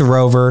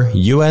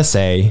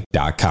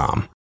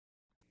LandRoverUSA.com.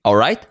 All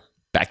right,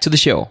 back to the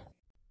show.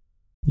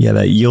 Yeah,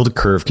 that yield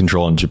curve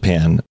control in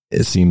Japan,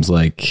 it seems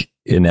like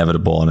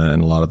inevitable in a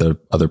lot of the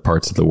other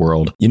parts of the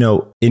world. You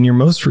know, in your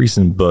most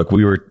recent book,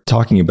 we were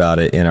talking about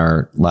it in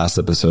our last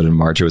episode in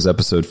March. It was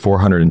episode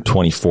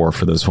 424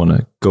 for those who want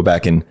to go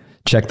back and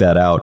check that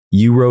out.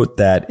 You wrote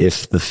that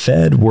if the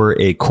Fed were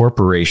a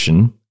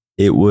corporation,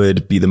 it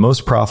would be the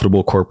most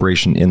profitable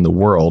corporation in the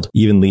world,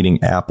 even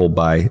leading Apple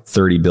by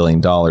 $30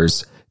 billion,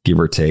 give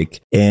or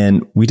take.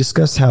 And we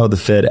discussed how the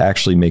Fed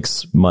actually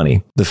makes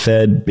money. The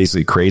Fed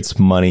basically creates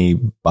money,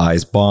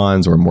 buys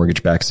bonds or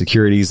mortgage-backed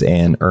securities,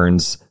 and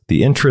earns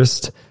the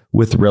interest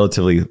with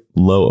relatively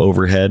low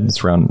overhead.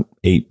 It's around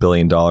 $8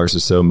 billion or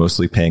so,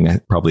 mostly paying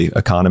probably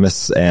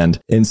economists. And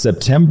in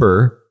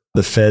September,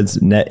 the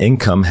Fed's net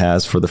income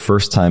has, for the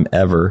first time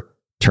ever,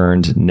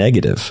 turned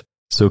negative.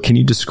 So can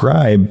you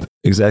describe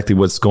exactly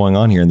what's going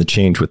on here in the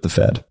change with the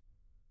Fed?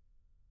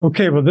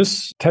 Okay, well,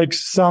 this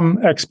takes some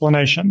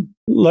explanation.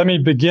 Let me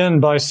begin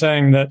by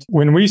saying that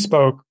when we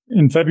spoke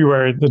in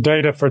February, the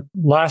data for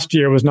last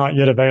year was not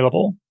yet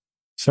available.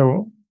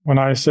 So when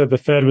I said the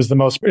Fed was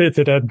if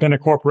it had been a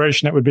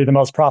corporation, it would be the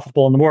most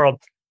profitable in the world,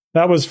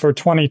 That was for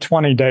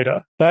 2020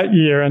 data. That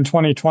year in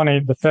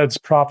 2020, the Fed's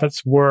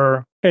profits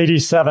were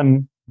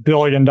 $87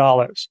 billion.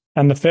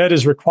 And the Fed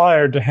is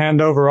required to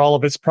hand over all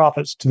of its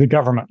profits to the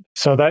government.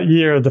 So that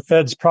year, the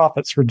Fed's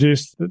profits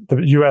reduced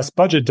the U.S.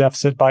 budget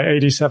deficit by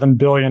 $87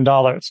 billion.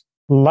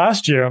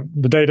 Last year,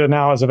 the data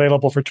now is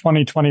available for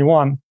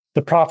 2021.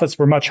 The profits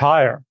were much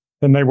higher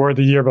than they were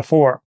the year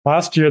before.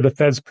 Last year, the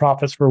Fed's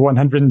profits were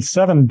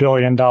 $107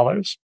 billion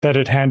that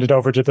it handed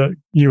over to the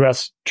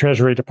U.S.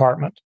 Treasury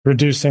Department,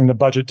 reducing the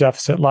budget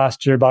deficit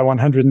last year by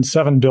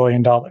 $107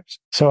 billion.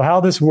 So how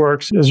this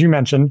works, as you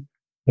mentioned,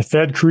 the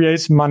Fed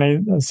creates money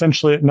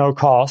essentially at no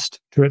cost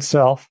to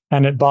itself,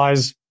 and it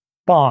buys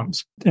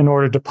bonds in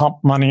order to pump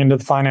money into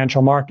the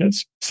financial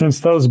markets.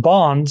 Since those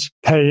bonds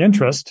pay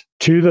interest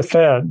to the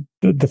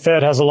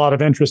Fed has a lot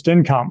of interest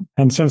income.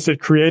 And since it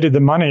created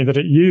the money that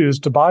it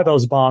used to buy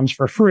those bonds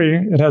for free,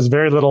 it has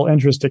very little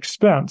interest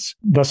expense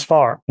thus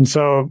far. And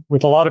so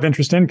with a lot of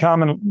interest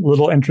income and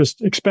little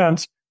interest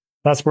expense,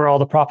 that's where all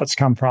the profits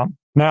come from.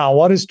 Now,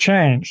 what has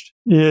changed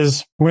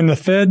is when the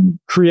Fed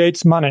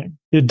creates money,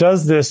 it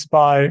does this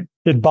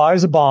it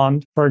buys a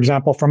bond, for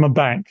example, from a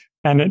bank,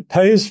 and it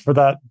pays for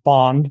that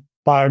bond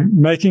by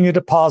making a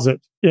deposit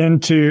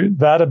into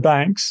that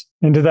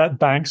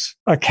bank's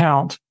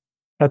account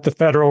at the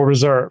Federal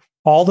Reserve.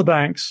 All the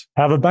banks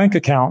have a bank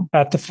account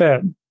at the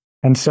Fed.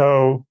 And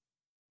so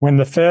when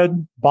the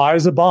Fed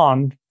buys a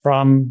bond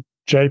from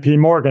JP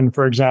Morgan,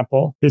 for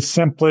example, it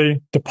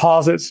simply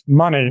deposits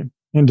money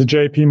into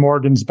JP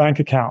Morgan's bank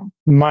account.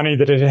 Money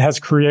that it has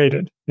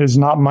created is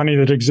not money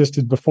that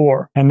existed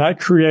before. And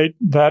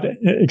that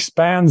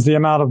expands the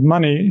amount of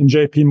money in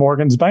JP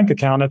Morgan's bank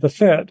account at the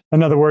Fed.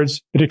 In other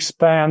words, it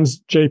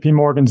expands JP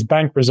Morgan's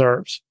bank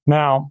reserves.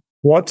 Now,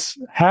 what's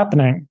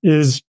happening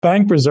is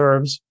bank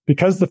reserves,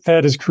 because the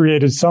Fed has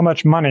created so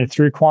much money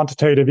through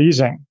quantitative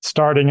easing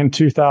starting in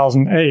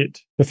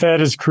 2008, the Fed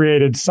has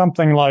created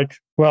something like,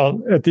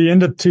 at the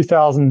end of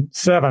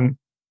 2007,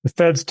 the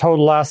Fed's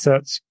total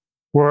assets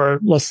were,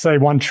 let's say,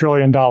 $1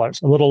 trillion, a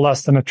little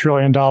less than $1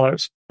 trillion.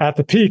 At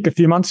the peak a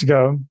few months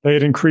ago, they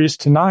had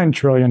increased to $9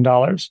 trillion.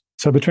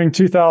 So between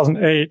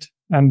 2008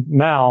 and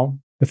now,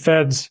 the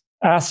Fed's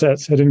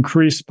assets had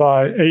increased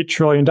by $8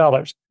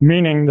 trillion,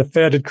 meaning the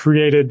Fed had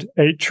created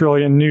 $8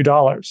 trillion new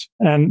dollars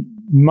and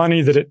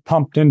money that it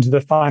pumped into the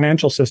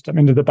financial system,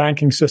 into the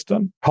banking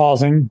system,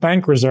 causing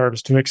bank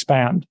reserves to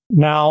expand.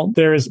 Now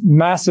there is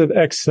massive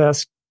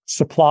excess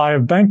supply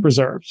of bank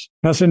reserves.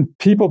 Now, since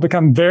people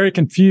become very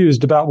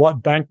confused about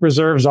what bank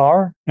reserves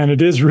are, and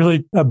it is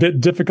really a bit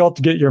difficult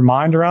to get your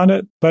mind around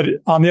it. But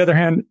on the other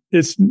hand,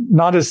 it's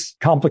not as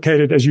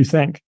complicated as you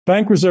think.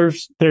 Bank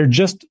reserves, they're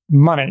just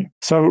money.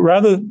 So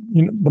rather,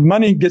 the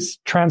money gets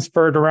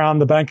transferred around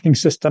the banking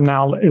system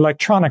now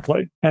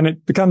electronically. And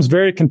it becomes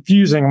very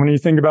confusing when you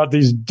think about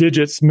these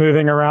digits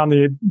moving around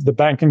the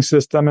banking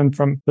system and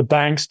from the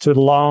banks to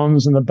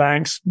loans, and the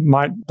banks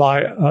might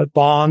buy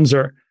bonds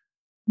or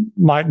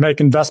might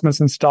make investments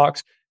in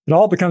stocks. It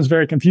all becomes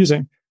very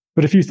confusing.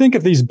 But if you think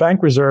of these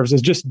bank reserves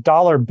as just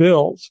dollar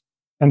bills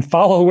and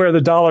follow where the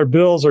dollar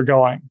bills are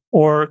going,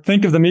 or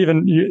think of them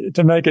even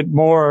to make it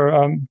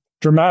more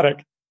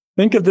dramatic,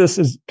 think of this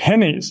as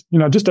pennies.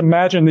 Just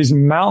imagine these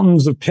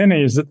mountains of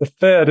pennies that the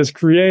Fed is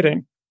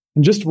creating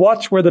and just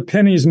watch where the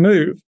pennies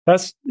move.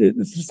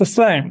 It's the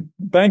same.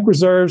 Bank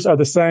reserves are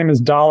the same as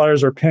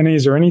dollars or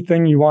pennies or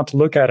anything you want to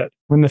look at it.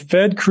 When the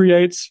Fed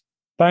creates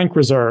bank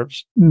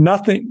reserves,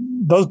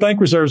 those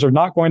bank reserves are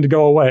not going to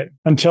go away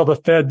until the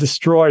Fed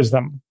destroys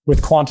them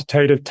with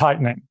quantitative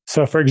tightening.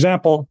 So, for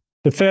example,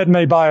 the Fed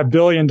may buy $1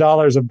 billion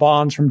of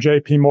bonds from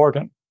JP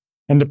Morgan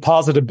and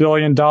deposit $1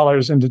 billion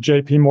into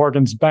JP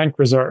Morgan's bank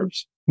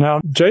reserves.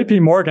 Now,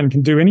 JP Morgan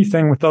can do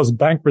anything with those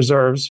bank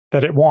reserves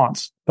that it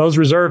wants. Those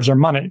reserves are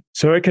money.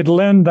 So it could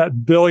lend that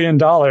 $1 billion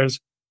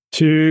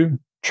to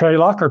Trey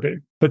Lockerbie.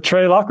 But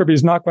Trey Lockerbie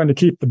is not going to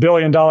keep the $1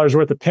 billion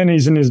worth of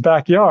pennies in his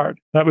backyard.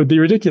 That would be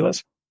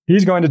ridiculous.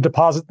 He's going to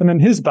deposit them in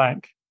his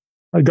bank,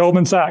 like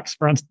Goldman Sachs,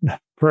 for instance,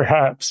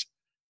 perhaps.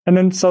 And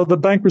then so the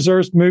bank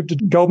reserves move to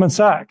Goldman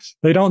Sachs.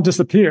 They don't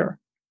disappear.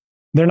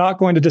 They're not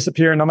going to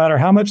disappear no matter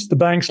how much the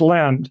banks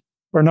lend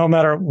or no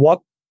matter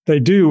what they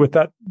do with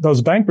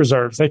those bank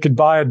reserves. They could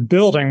buy a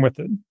building with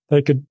it.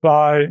 They could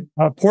buy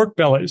pork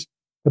bellies.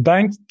 The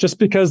banks, just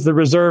because the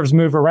reserves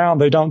move around,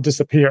 they don't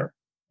disappear.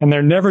 And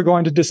they're never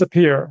going to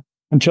disappear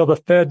until the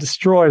Fed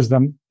destroys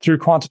them through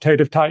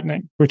quantitative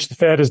tightening, which the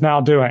Fed is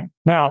now doing.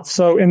 Now,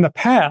 so in the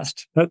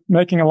past,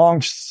 making a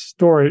long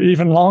story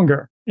even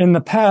longer, in the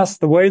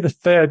past, the way the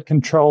Fed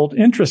controlled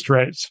interest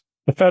rates,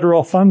 the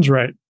federal funds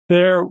rate,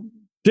 there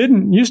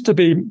didn't used to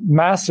be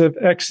massive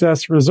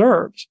excess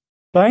reserves.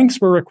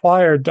 Banks were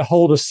required to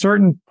hold a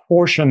certain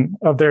portion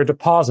of their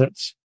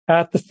deposits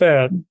at the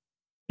Fed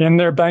in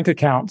their bank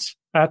accounts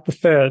at the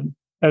Fed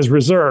as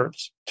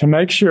reserves to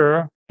make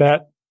sure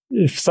that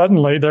if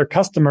suddenly their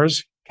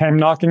customers came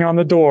knocking on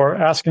the door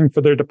asking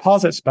for their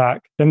deposits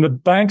back, then the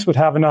banks would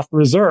have enough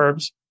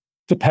reserves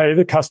to pay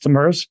the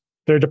customers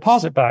their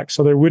deposit back.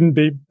 So there wouldn't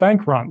be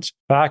bank runs.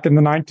 Back in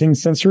the 19th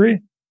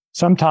century,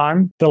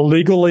 sometime the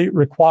legally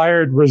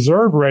required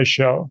reserve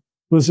ratio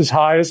was as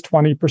high as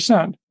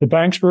 20%. The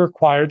banks were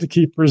required to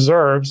keep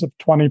reserves of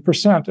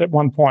 20% at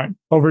one point.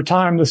 Over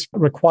time, this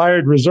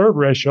required reserve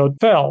ratio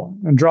fell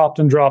and dropped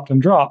and dropped and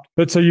dropped.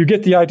 But so you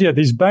get the idea.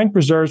 These bank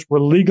reserves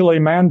were legally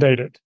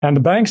mandated, and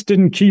the banks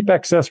didn't keep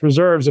excess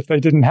reserves if they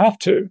didn't have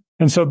to.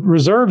 And so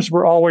reserves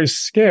were always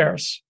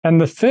scarce. And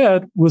the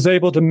Fed was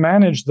able to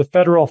manage the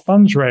federal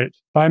funds rate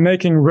by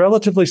making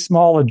relatively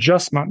small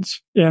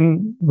adjustments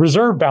in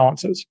reserve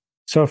balances.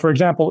 So, for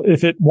example,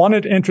 if it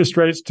wanted interest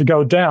rates to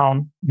go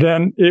down,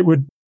 then it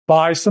would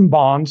buy some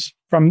bonds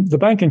from the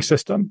banking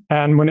system.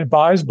 And when it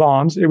buys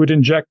bonds, it would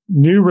inject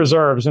new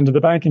reserves into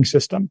the banking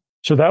system.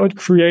 So that would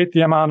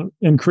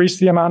increase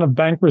the amount of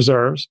bank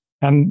reserves,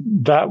 and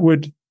that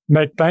would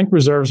make bank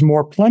reserves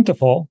more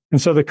plentiful.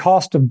 And so the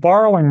cost of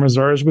borrowing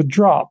reserves would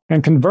drop.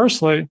 And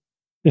conversely,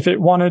 if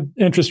it wanted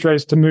interest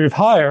rates to move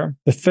higher,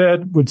 the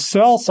Fed would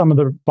sell some of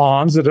the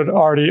bonds that it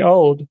already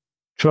owed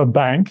to a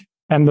bank,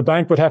 and the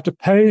bank would have to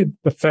pay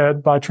the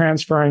Fed by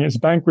transferring its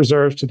bank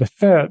reserves to the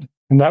Fed.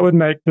 And that would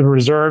make the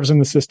reserves in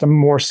the system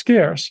more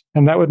scarce.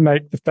 And that would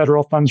make the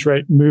federal funds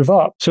rate move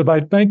up. So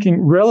by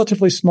making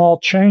relatively small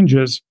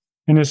changes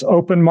in its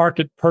open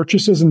market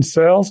purchases and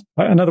sales,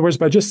 in other words,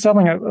 by just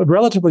selling a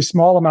relatively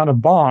small amount of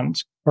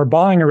bonds or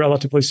buying a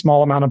relatively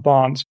small amount of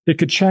bonds, it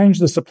could change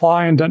the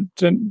supply and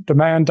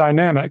demand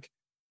dynamic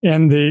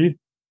in the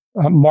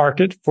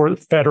market for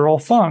federal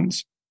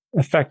funds,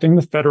 affecting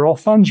the federal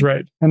funds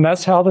rate. And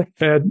that's how the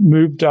Fed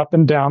moved up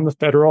and down the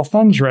federal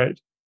funds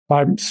rate,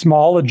 by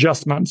small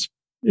adjustments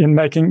in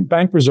making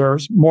bank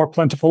reserves more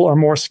plentiful or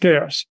more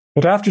scarce.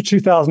 But after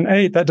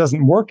 2008, that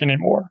doesn't work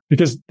anymore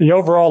because the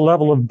overall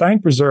level of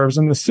bank reserves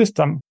in the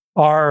system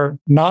are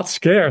not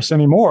scarce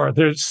anymore.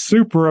 They're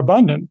super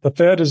abundant. The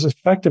Fed has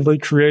effectively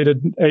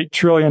created $8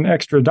 trillion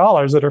extra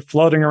dollars that are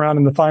floating around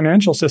in the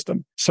financial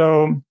system.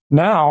 So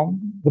now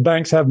the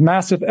banks have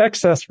massive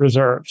excess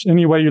reserves,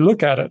 any way you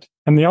look at it.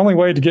 And the only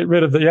way to get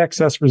rid of the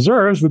excess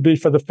reserves would be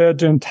for the Fed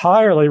to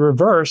entirely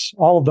reverse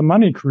all of the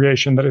money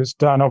creation that it's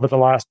done over the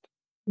last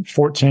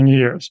 14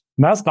 years.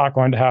 And that's not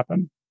going to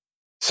happen.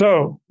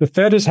 So the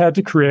Fed has had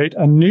to create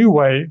a new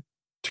way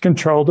to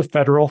control the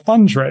federal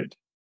funds rate.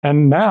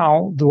 And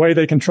now the way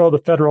they control the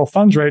federal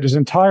funds rate is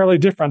entirely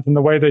different than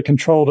the way they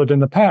controlled it in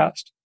the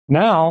past.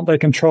 Now they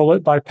control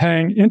it by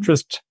paying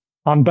interest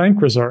on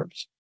bank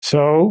reserves.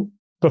 So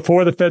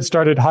before the Fed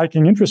started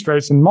hiking interest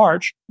rates in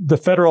March, the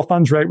federal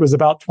funds rate was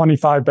about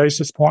 25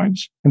 basis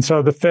points. And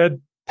so the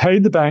Fed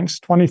paid the banks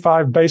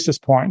 25 basis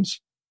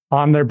points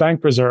on their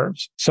bank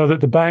reserves so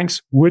that the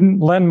banks wouldn't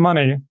lend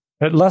money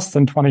at less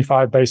than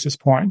 25 basis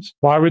points.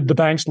 Why would the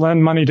banks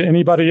lend money to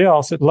anybody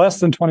else at less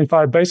than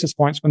 25 basis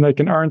points when they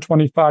can earn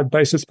 25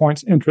 basis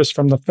points interest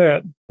from the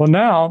Fed? Well,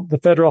 now the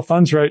federal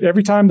funds rate,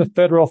 every time the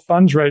federal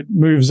funds rate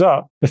moves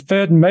up, the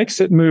Fed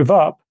makes it move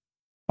up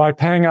by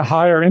paying a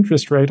higher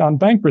interest rate on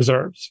bank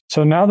reserves.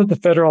 So now that the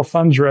federal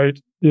funds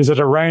rate is at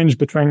a range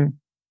between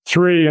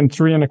 3 and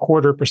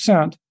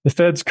 3.25%, the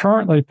Fed's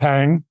currently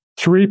paying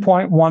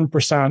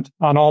 3.1%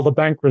 on all the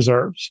bank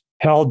reserves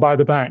held by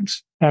the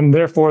banks. And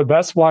therefore,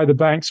 that's why the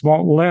banks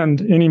won't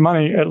lend any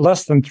money at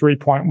less than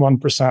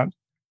 3.1%.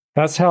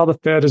 That's how the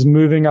Fed is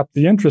moving up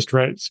the interest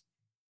rates.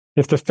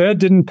 If the Fed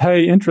didn't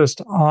pay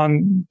interest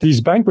on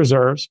these bank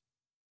reserves,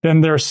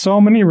 then there are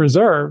so many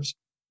reserves,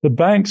 the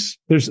banks,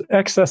 there's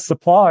excess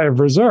supply of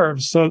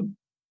reserves. So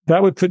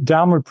that would put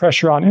downward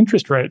pressure on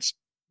interest rates.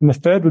 And the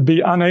Fed would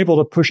be unable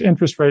to push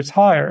interest rates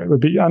higher. It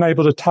would be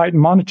unable to tighten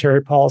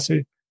monetary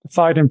policy to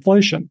fight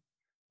inflation.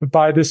 But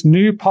by this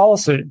new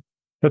policy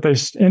that they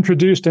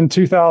introduced in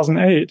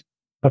 2008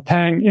 of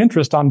paying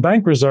interest on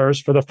bank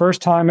reserves for the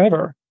first time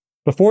ever,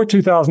 before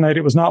 2008,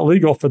 it was not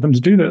legal for them to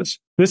do this.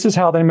 This is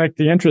how they make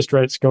the interest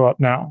rates go up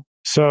now.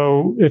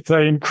 So if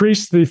they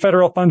increase the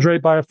federal funds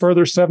rate by a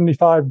further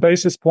 75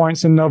 basis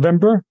points in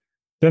November,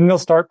 then they'll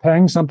start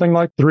paying something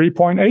like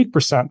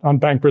 3.8% on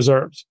bank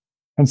reserves,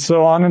 and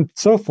so on and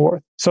so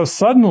forth. So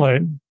suddenly,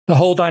 the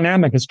whole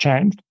dynamic has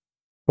changed.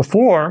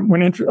 Before,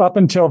 up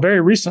until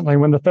very recently,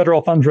 when the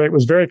federal funds rate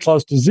was very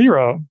close to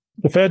zero,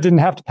 the Fed didn't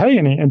have to pay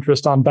any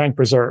interest on bank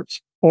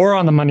reserves or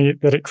on the money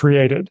that it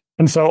created.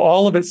 And so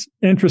all of its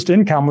interest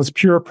income was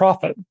pure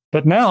profit.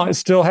 But now it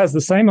still has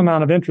the same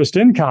amount of interest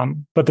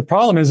income. But the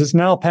problem is it's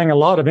now paying a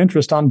lot of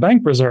interest on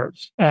bank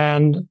reserves.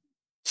 And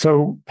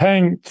so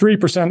paying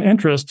 3%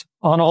 interest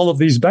on all of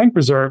these bank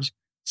reserves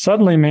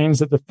suddenly means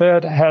that the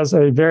Fed has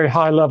a very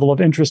high level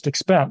of interest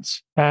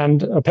expense.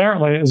 And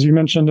apparently, as you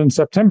mentioned in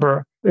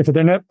September, if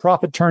their net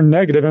profit turned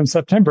negative in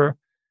September,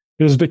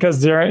 it is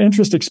because their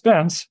interest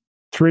expense,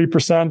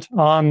 3%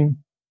 on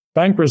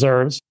bank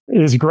reserves,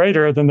 is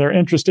greater than their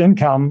interest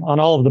income on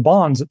all of the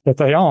bonds that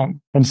they own.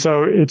 And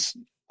so it's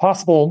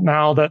possible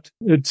now that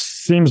it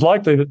seems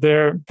likely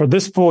that for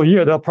this full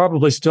year, they'll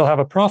probably still have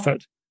a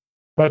profit.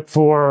 But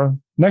for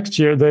next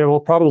year, they will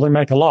probably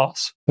make a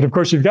loss. But of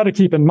course, you've got to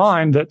keep in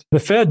mind that the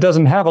Fed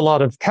doesn't have a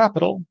lot of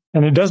capital.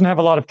 And it doesn't have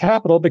a lot of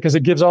capital because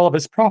it gives all of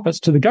its profits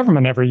to the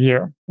government every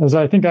year. As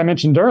I think I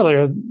mentioned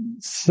earlier,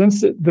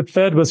 since the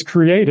Fed was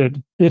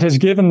created, it has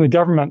given the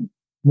government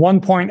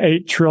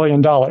 $1.8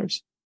 trillion.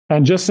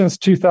 And just since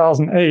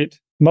 2008,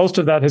 most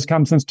of that has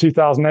come since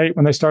 2008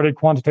 when they started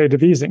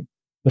quantitative easing.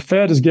 The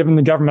Fed has given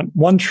the government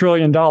 $1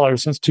 trillion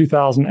since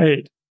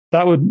 2008.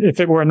 That would,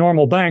 if it were a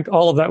normal bank,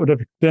 all of that would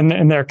have been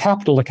in their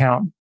capital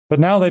account. But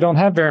now they don't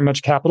have very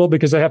much capital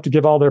because they have to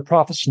give all their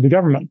profits to the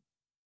government.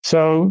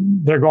 So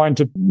they're going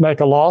to make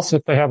a loss.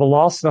 If they have a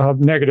loss, they'll have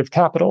negative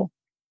capital.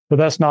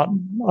 But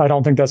I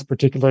don't think that's a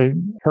particularly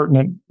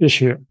pertinent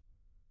issue.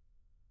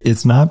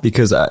 It's not,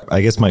 because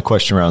I guess my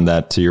question around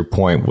that, to your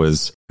point,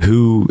 was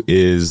who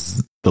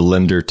is the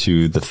lender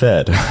to the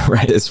Fed,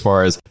 right? As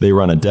far as they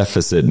run a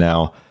deficit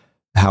now,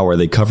 how are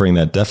they covering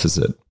that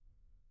deficit?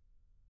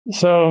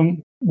 So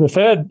the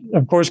Fed,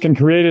 of course, can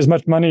create as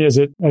much money as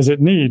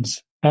it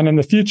needs. And in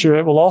the future,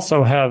 it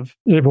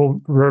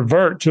will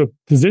revert to a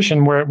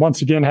position where it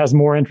once again has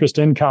more interest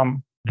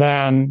income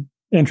than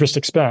interest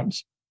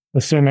expense,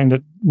 assuming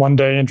that one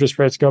day interest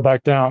rates go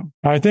back down.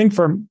 I think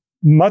for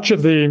much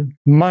of the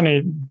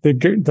money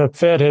the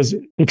Fed has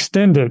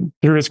extended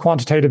through its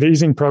quantitative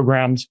easing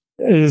programs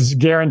is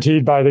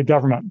guaranteed by the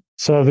government.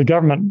 So the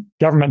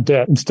government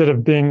debt, instead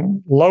of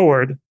being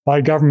lowered by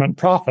government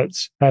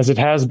profits, as it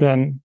has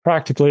been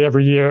practically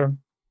every year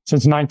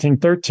since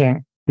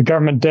 1913, the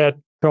government debt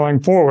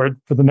going forward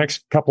for the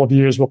next couple of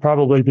years will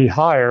probably be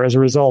higher as a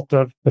result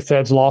of the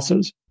Fed's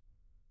losses.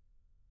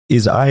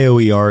 Is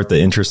IOER, the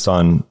interest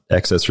on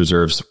excess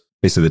reserves,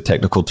 basically the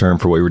technical term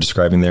for what you were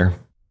describing there?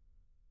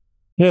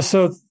 Yes,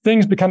 so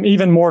things become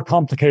even more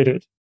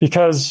complicated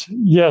because,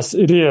 yes,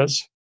 it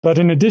is. But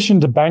in addition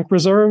to bank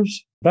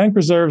reserves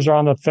are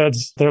on the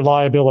Fed's, their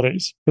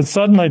liabilities. But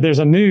suddenly there's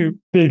a new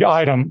big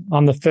item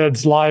on the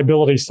Fed's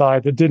liability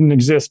side that didn't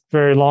exist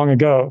very long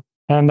ago.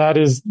 And that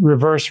is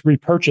reverse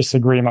repurchase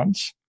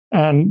agreements.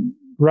 And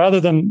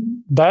rather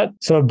than that,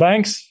 so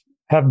banks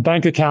have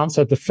bank accounts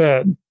at the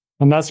Fed,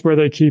 and that's where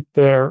they keep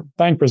their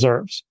bank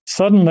reserves.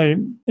 Suddenly,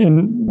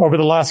 over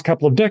the last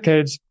couple of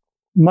decades,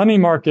 money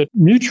market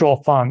mutual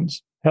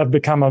funds have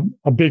become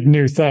a big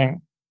new thing,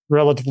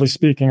 relatively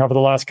speaking, over the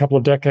last couple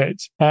of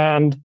decades.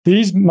 And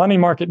these money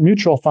market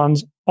mutual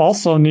funds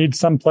also need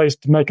some place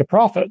to make a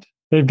profit.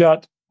 They've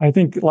got, I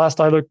think last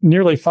I looked,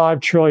 nearly $5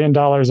 trillion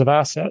of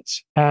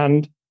assets.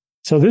 And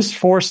so this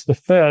forced the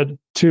Fed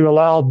to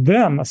allow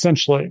them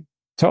essentially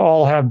to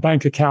all have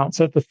bank accounts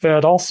at the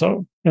Fed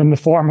also in the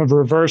form of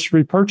reverse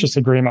repurchase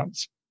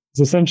agreements.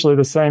 It's essentially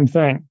the same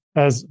thing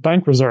as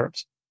bank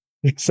reserves,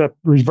 except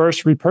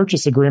reverse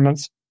repurchase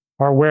agreements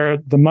are where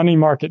the money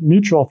market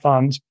mutual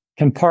funds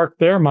can park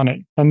their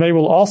money, and they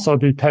will also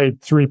be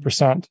paid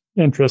 3%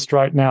 interest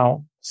right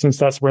now, since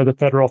that's where the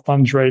federal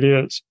funds rate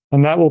is.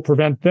 And that will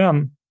prevent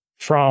them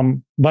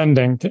from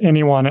lending to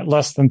anyone at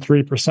less than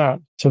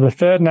 3%. So the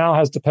Fed now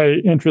has to pay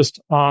interest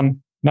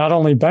on not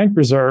only bank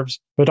reserves,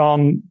 but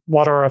on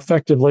what are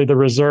effectively the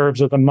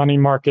reserves of the money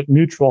market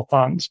mutual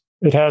funds.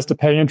 It has to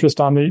pay interest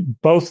on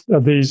both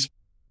of these.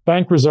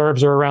 Bank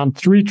reserves are around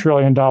 $3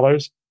 trillion,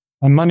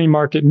 and money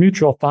market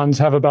mutual funds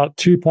have about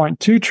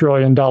 $2.2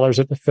 trillion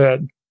at the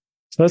Fed.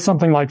 So that's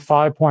something like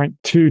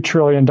 $5.2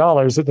 trillion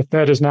that the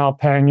Fed is now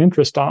paying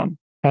interest on.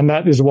 And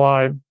that is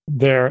why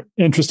their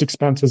interest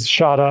expenses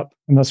shot up.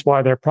 And that's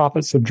why their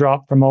profits have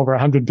dropped from over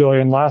 $100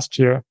 billion last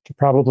year to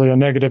probably a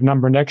negative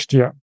number next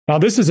year. Now,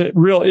 this is a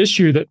real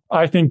issue that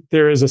I think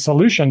there is a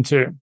solution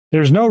to.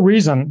 There's no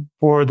reason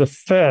for the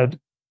Fed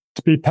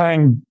to be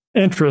paying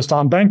interest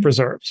on bank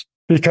reserves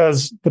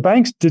because the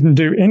banks didn't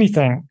do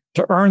anything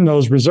to earn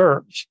those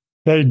reserves.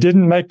 They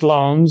didn't make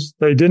loans.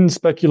 They didn't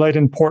speculate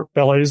in pork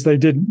bellies. They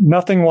did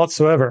nothing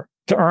whatsoever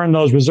to earn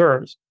those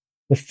reserves.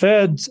 The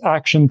Fed's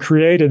action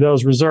created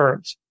those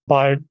reserves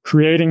by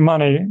creating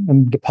money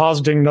and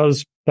depositing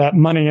that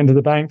money into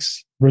the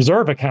bank's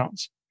reserve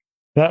accounts.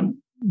 That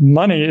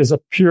money is a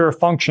pure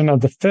function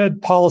of the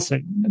Fed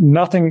policy,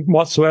 nothing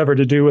whatsoever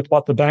to do with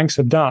what the banks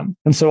have done.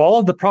 And so all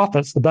of the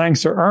profits the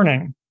banks are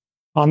earning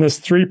on this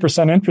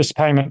 3% interest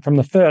payment from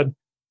the Fed,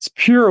 it's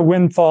pure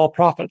windfall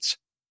profits,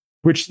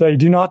 which they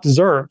do not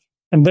deserve.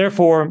 And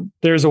therefore,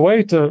 there's a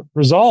way to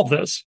resolve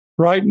this,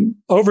 right?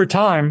 Over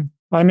time,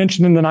 I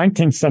mentioned in the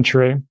 19th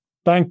century,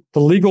 the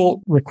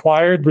legal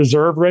required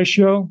reserve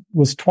ratio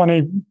was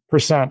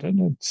 20%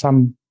 at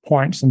some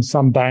points in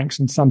some banks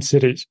in some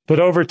cities. But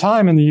over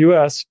time in the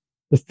U.S.,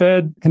 the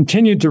Fed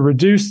continued to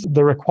reduce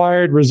the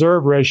required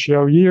reserve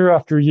ratio year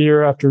after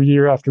year after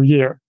year after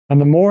year. And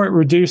the more it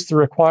reduced the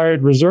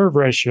required reserve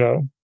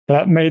ratio,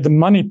 that made the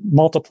money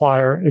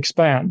multiplier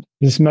expand.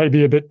 This may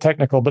be a bit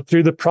technical, but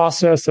through the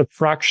process of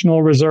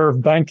fractional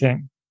reserve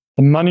banking,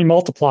 the money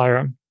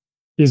multiplier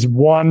is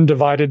 1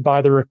 divided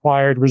by the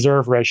required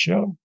reserve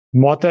ratio.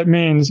 And what that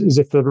means is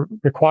if the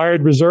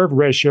required reserve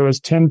ratio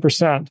is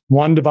 10%,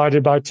 1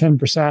 divided by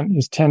 10%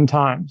 is 10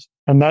 times.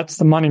 And that's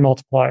the money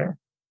multiplier.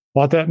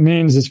 What that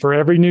means is for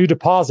every new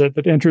deposit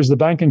that enters the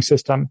banking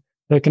system,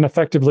 they can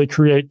effectively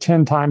create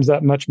 10 times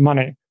that much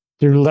money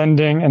through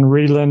lending and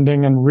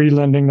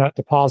relending that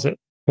deposit.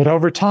 But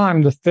over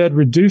time, the Fed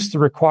reduced the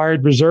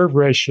required reserve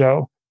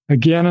ratio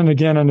again and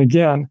again and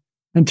again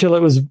until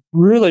it was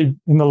really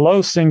in the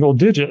low single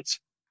digits.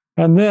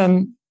 And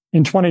then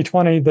in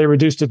 2020, they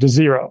reduced it to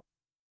zero.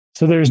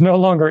 So there's no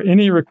longer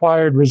any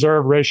required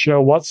reserve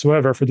ratio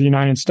whatsoever for the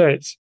United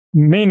States,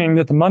 meaning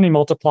that the money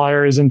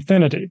multiplier is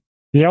infinity.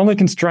 The only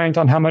constraint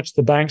on how much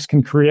the banks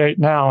can create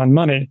now in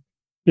money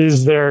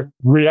is their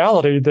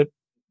reality that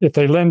if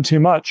they lend too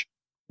much,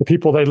 the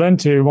people they lend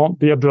to won't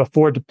be able to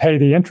afford to pay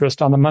the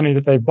interest on the money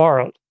that they've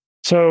borrowed.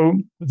 So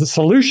the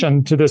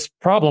solution to this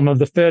problem of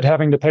the Fed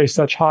having to pay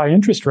such high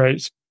interest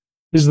rates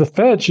is the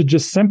Fed should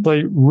just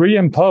simply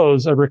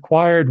reimpose a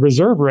required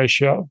reserve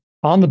ratio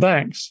on the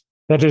banks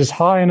that is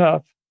high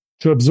enough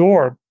to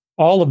absorb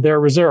all of their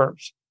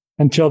reserves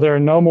until there are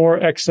no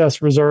more excess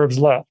reserves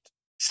left.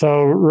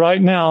 So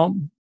right now,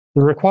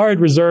 the required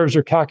reserves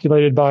are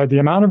calculated by the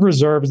amount of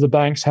reserves the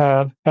banks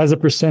have as a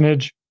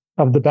percentage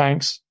of the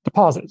bank's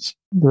deposits.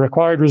 The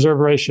required reserve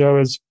ratio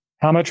is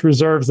how much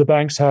reserves the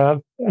banks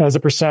have as a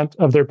percent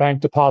of their bank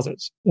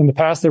deposits. In the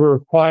past, they were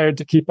required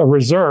to keep a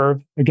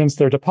reserve against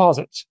their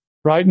deposits.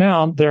 Right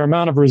now, their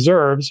amount of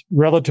reserves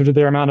relative to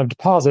their amount of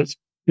deposits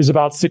is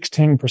about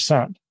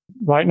 16%.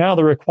 Right now,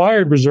 the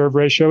required reserve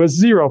ratio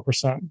is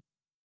 0%.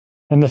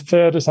 And the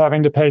Fed is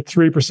having to pay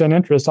 3%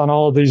 interest on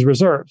all of these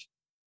reserves.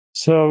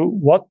 So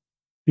what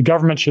the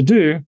government should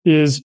do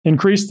is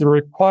increase the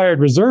required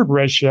reserve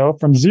ratio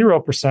from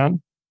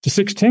 0% to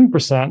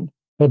 16%,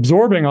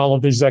 absorbing all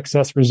of these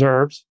excess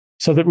reserves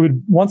so that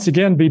we'd once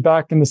again be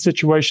back in the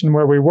situation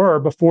where we were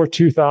before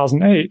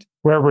 2008,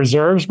 where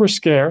reserves were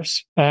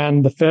scarce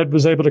and the Fed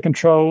was able to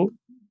control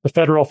the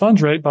federal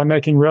funds rate by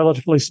making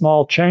relatively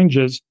small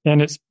changes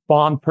in its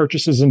bond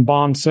purchases and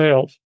bond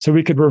sales. So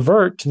we could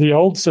revert to the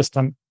old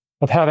system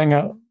of having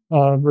a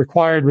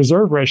required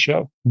reserve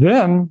ratio.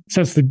 Then,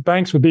 since the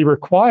banks would be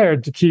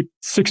required to keep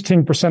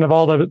 16% of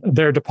all of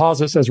their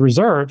deposits as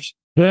reserves,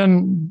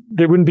 then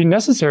it wouldn't be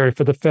necessary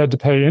for the Fed to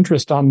pay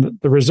interest on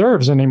the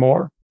reserves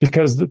anymore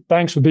because the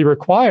banks would be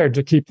required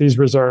to keep these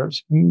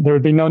reserves. There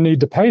would be no need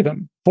to pay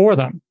them for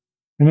them.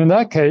 And in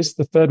that case,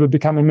 the Fed would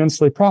become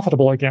immensely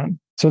profitable again.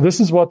 So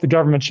this is what the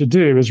government should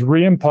do, is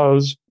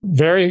reimpose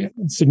very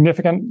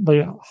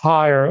significantly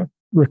higher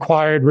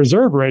required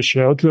reserve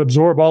ratio to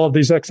absorb all of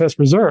these excess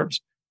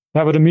reserves.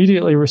 That would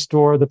immediately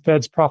restore the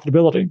Fed's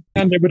profitability.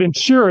 And it would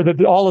ensure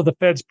that all of the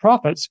Fed's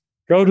profits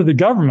go to the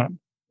government,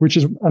 which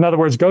is, in other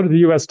words, go to the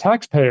U.S.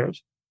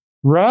 taxpayers,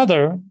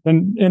 rather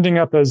than ending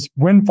up as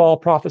windfall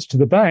profits to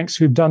the banks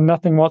who've done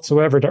nothing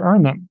whatsoever to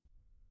earn them.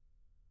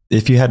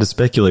 If you had to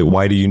speculate,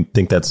 why do you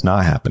think that's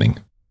not happening?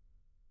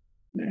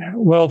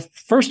 Well,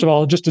 first of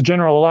all, just a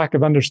general lack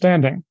of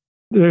understanding.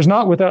 This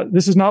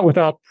is not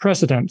without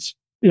precedence.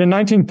 In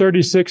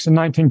 1936 and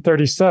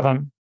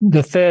 1937,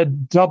 the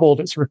Fed doubled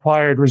its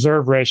required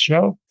reserve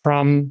ratio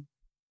from,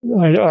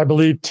 I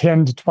believe,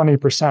 10 to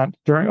 20%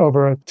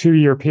 over a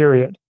 2-year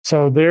period.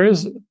 So there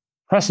is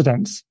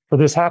precedence for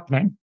this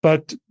happening.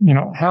 But,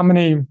 how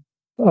many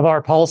of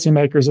our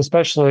policymakers,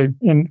 especially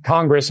in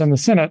Congress and the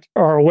Senate,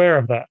 are aware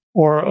of that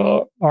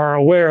or are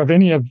aware of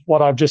any of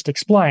what I've just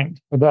explained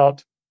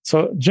about?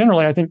 So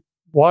generally, I think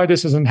why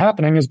this isn't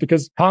happening is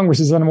because Congress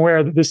is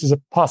unaware that this is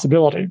a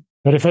possibility.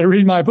 But if they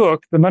read my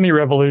book, The Money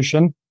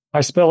Revolution,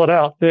 I spell it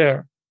out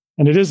there.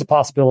 And it is a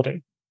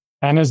possibility.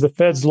 And as the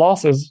Fed's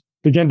losses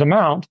begin to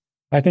mount,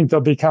 I think they'll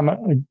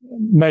become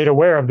made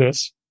aware of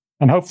this.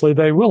 And hopefully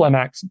they will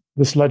enact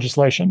this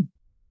legislation.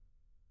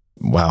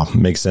 Wow.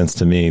 Makes sense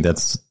to me.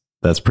 That's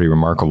pretty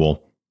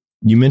remarkable.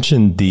 You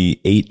mentioned the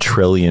 $8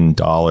 trillion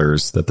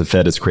that the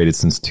Fed has created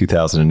since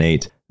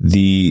 2008.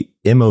 The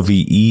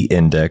MOVE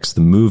index,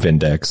 the MOVE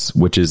index,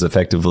 which is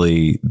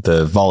effectively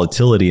the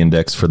volatility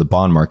index for the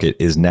bond market,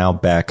 is now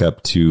back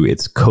up to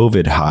its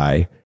COVID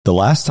high. The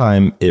last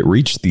time it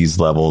reached these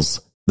levels,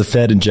 the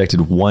Fed injected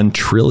 $1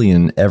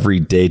 trillion every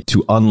day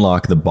to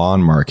unlock the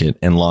bond market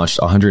and launched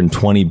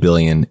 $120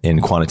 billion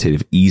in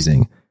quantitative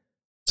easing.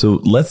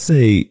 So let's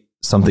say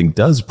something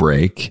does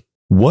break.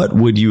 What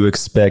would you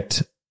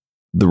expect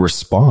the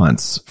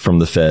response from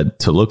the Fed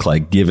to look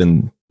like,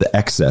 given the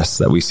excess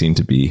that we seem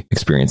to be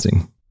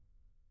experiencing?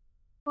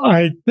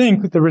 I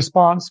think the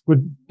response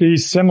would be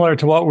similar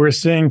to what we're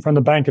seeing from the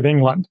Bank of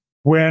England.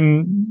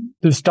 When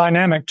this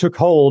dynamic took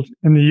hold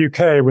in the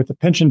UK with the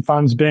pension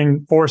funds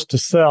being forced to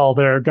sell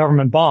their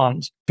government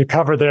bonds to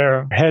cover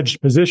their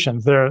hedged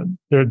positions, their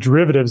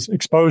derivatives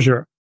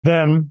exposure,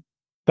 then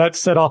that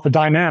set off a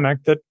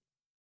dynamic that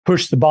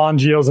pushed the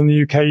bond yields in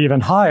the UK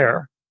even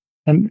higher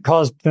and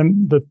caused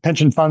the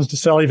pension funds to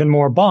sell even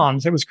more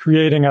bonds. It was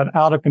creating an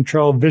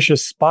out-of-control,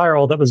 vicious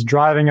spiral that was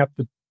driving up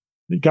the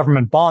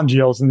government bond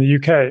yields in the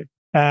UK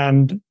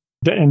and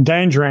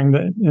endangering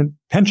the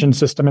pension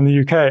system in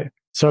the UK.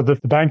 So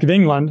that the Bank of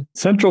England,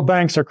 central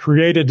banks are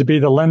created to be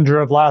the lender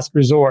of last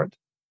resort,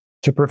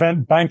 to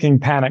prevent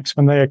banking panics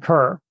when they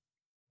occur.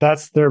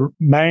 That's their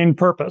main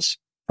purpose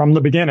from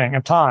the beginning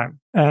of time.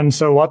 And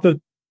so what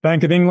the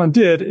Bank of England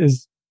did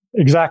is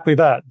exactly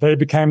that. They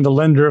became the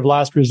lender of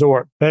last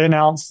resort. They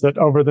announced that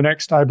over the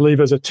next, I believe,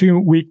 as a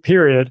 2-week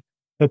period,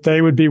 that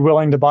they would be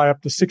willing to buy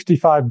up to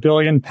 65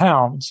 billion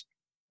pounds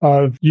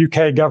of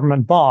UK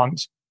government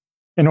bonds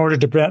in order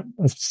to prevent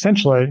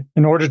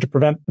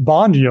the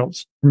bond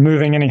yields from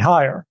moving any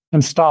higher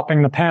and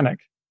stopping the panic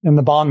in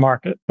the bond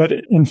market. But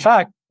in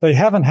fact, they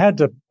haven't had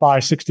to buy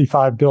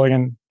 65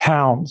 billion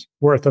pounds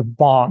worth of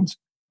bonds.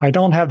 I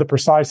don't have the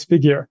precise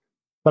figure,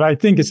 but I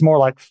think it's more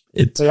like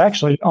they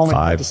actually only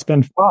had to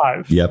spend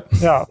 5. Yep.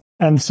 Yeah.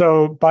 And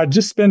so by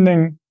just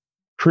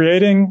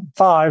creating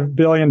 5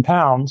 billion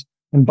pounds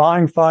and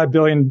buying 5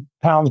 billion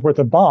pounds worth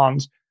of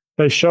bonds,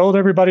 they showed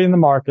everybody in the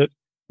market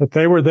that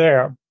they were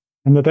there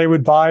and that they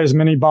would buy as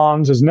many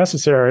bonds as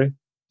necessary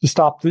to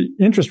stop the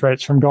interest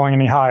rates from going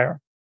any higher.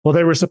 Well,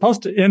 they were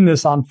supposed to end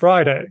this on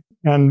Friday,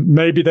 and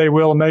maybe they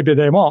will, maybe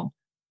they won't.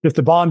 If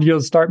the bond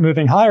yields start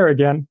moving higher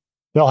again,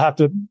 they'll have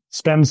to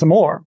spend some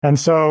more. And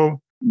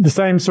so the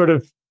same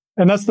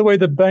and that's the way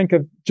the Bank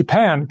of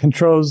Japan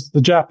controls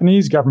the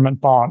Japanese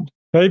government bond.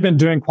 They've been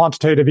doing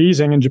quantitative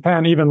easing in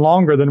Japan even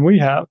longer than we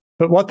have.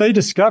 But what they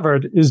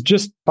discovered is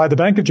just by the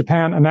Bank of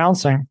Japan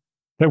announcing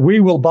that we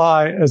will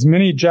buy as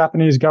many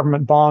Japanese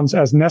government bonds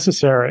as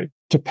necessary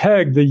to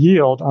peg the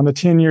yield on the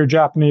 10-year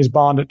Japanese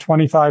bond at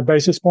 25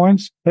 basis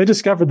points, they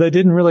discovered they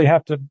didn't really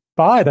have to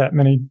buy that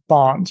many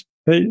bonds.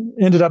 They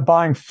ended up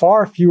buying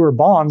far fewer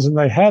bonds than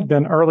they had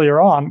been earlier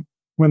on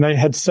when they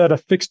had set a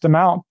fixed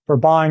amount for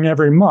buying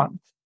every month.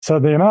 So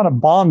the amount of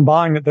bond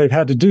buying that they've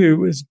had to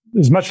do is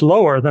much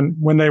lower than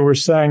when they were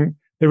saying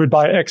they would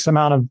buy X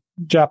amount of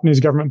Japanese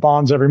government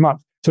bonds every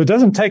month. So it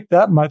doesn't take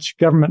that much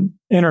government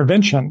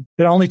intervention.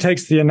 It only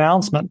takes the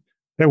announcement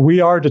that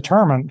we are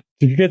determined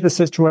to get the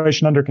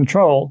situation under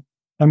control,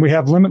 and we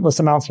have limitless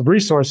amounts of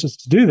resources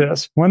to do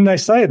this. When they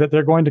say that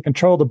they're going to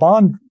control the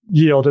bond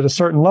yield at a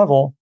certain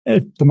level,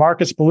 if the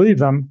markets believe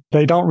them,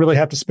 they don't really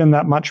have to spend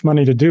that much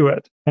money to do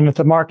it. And if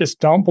the markets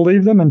don't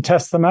believe them and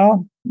test them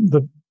out,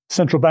 the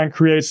central bank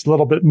creates a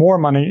little bit more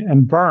money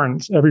and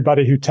burns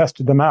everybody who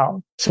tested them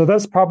out. So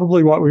that's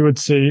probably what we would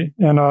see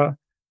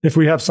if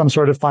we have some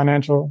sort of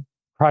financial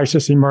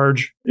crisis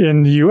emerge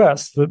in the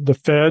U.S. The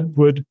Fed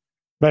would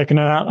make an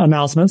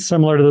announcement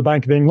similar to the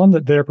Bank of England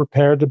that they're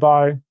prepared to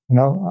buy,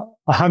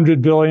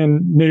 $100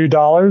 billion new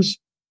dollars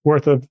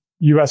worth of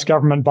U.S.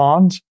 government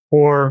bonds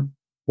or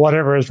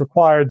whatever is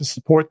required to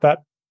support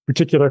that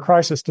particular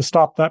crisis, to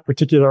stop that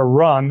particular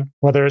run,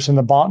 whether it's in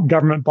the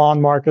government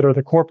bond market or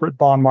the corporate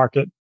bond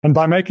market. And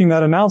by making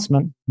that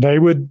announcement, they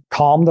would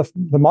calm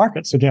the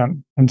markets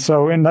again. And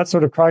so in that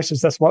sort of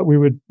crisis, that's what we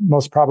would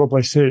most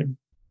probably see.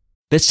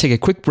 Let's take a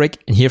quick break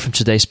and hear from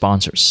today's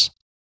sponsors.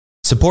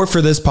 Support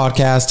for this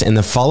podcast and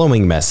the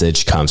following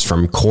message comes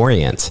from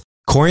Corient.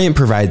 Corient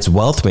provides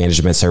wealth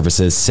management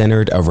services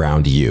centered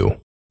around you.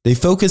 They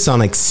focus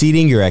on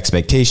exceeding your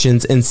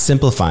expectations and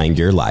simplifying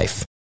your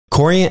life.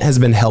 Corient has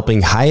been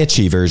helping high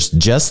achievers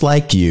just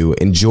like you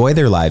enjoy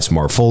their lives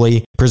more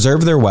fully,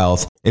 preserve their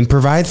wealth, and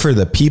provide for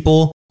the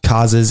people,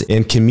 causes,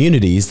 and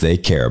communities they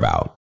care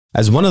about.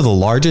 As one of the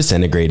largest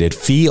integrated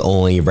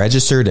fee-only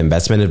registered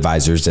investment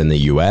advisors in the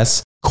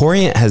U.S.,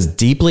 Corient has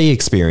deeply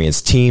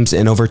experienced teams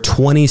in over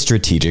 20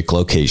 strategic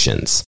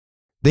locations.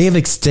 They have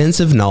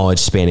extensive knowledge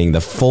spanning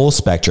the full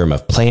spectrum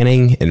of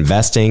planning,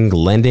 investing,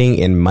 lending,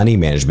 and money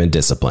management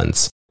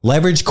disciplines.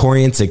 Leverage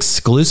Corient's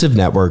exclusive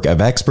network of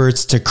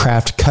experts to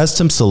craft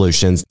custom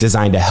solutions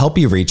designed to help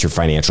you reach your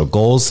financial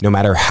goals, no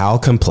matter how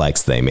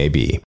complex they may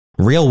be.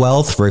 Real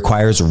wealth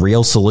requires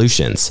real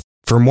solutions.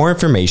 For more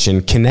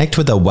information, connect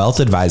with a wealth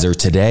advisor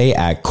today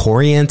at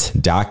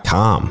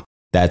Corient.com.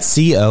 That's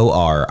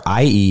Corient.com.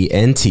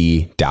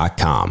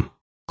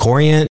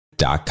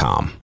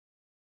 Corient.com.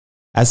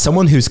 As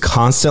someone who's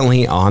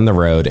constantly on the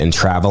road and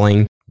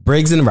traveling,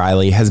 Briggs &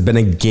 Riley has been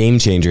a game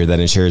changer that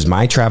ensures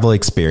my travel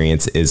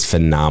experience is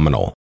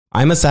phenomenal.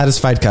 I'm a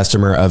satisfied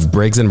customer of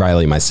Briggs &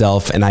 Riley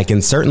myself, and I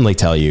can certainly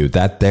tell you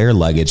that their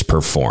luggage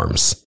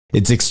performs.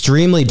 It's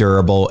extremely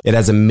durable, it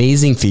has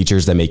amazing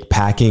features that make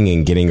packing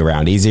and getting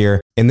around easier,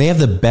 and they have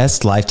the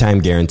best lifetime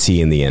guarantee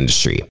in the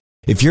industry.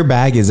 If your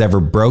bag is ever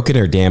broken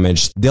or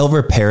damaged, they'll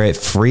repair it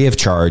free of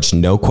charge,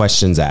 no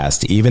questions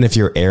asked, even if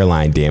your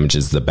airline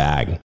damages the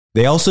bag.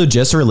 They also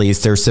just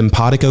released their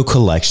Simpatico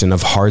collection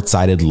of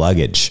hard-sided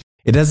luggage.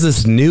 It has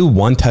this new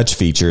one-touch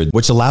feature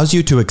which allows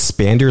you to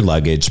expand your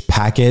luggage,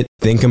 pack it,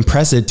 then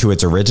compress it to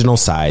its original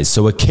size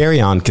so a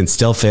carry-on can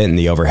still fit in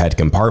the overhead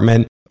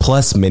compartment,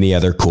 plus many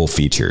other cool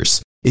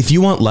features. If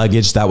you want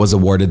luggage that was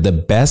awarded the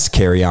best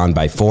carry-on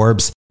by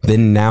Forbes,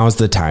 then now's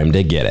the time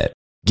to get it.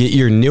 Get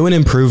your new and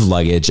improved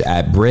luggage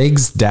at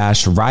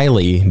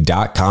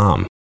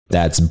Briggs-Riley.com.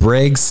 That's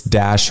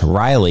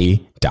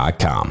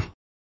Briggs-Riley.com.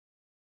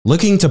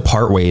 Looking to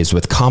part ways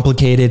with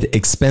complicated,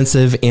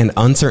 expensive, and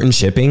uncertain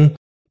shipping?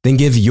 Then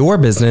give your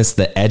business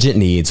the edge it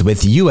needs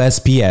with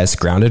USPS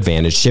Ground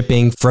Advantage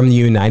shipping from the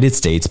United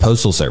States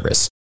Postal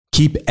Service.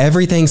 Keep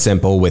everything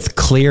simple with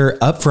clear,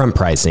 upfront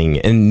pricing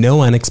and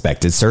no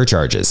unexpected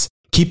surcharges.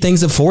 Keep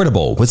things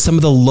affordable with some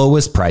of the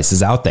lowest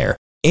prices out there.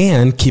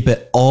 And keep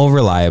it all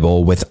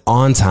reliable with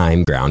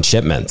on-time ground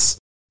shipments.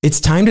 It's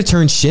time to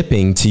turn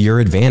shipping to your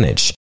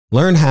advantage.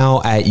 Learn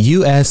how at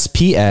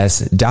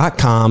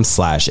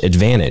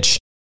usps.com/advantage.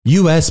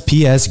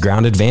 USPS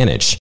Ground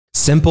Advantage.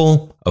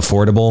 Simple,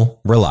 affordable,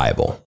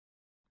 reliable.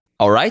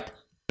 All right,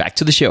 back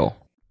to the show.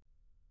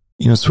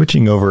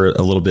 Switching over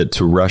a little bit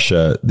to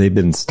Russia, they've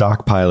been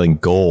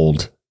stockpiling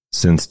gold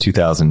since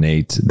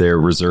 2008. Their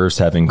reserves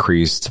have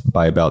increased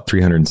by about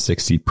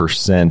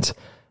 360%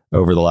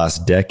 over the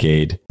last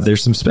decade.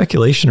 There's some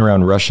speculation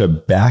around Russia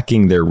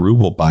backing their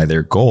ruble by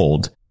their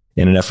gold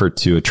in an effort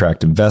to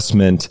attract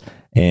investment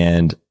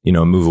and,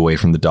 move away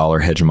from the dollar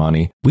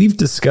hegemony. We've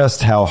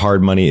discussed how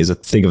hard money is a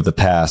thing of the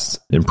past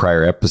in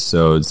prior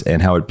episodes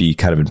and how it'd be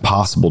kind of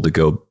impossible to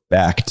go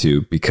back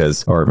to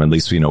because, or at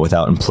least,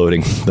 without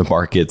imploding the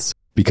markets,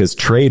 because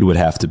trade would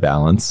have to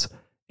balance.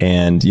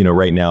 And,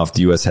 right now, if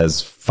the U.S.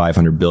 has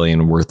 $500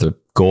 billion worth of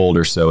gold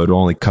or so, it would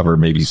only cover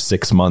maybe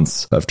 6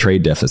 months of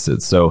trade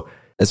deficits. So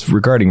as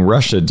regarding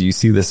Russia, do you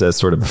see this as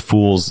sort of a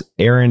fool's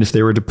errand if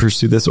they were to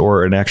pursue this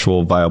or an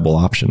actual viable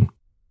option?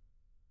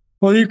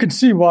 Well, you could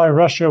see why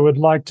Russia would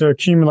like to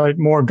accumulate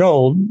more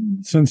gold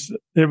since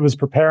it was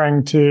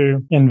preparing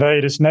to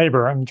invade its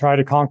neighbor and try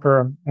to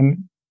conquer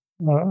and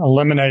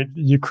eliminate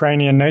the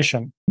Ukrainian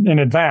nation in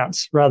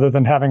advance rather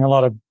than having a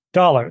lot of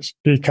dollars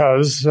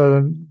because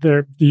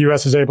the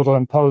U.S. is able to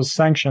impose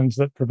sanctions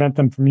that prevent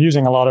them from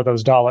using a lot of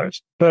those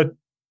dollars. But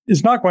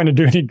it's not going to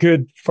do any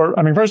good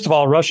first of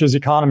all, Russia's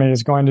economy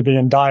is going to be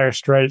in dire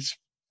straits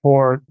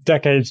for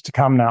decades to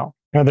come now.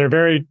 They're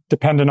very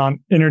dependent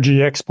on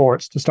energy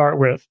exports to start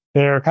with.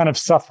 They're kind of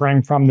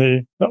suffering from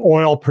the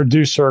oil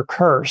producer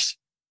curse.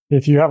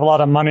 If you have a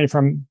lot of money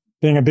from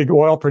being a big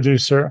oil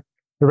producer,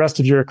 the rest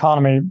of your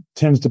economy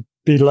tends to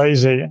be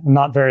lazy and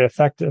not very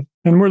effective.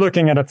 And we're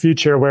looking at a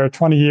future where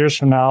 20 years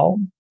from now,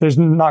 there's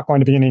not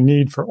going to be any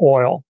need for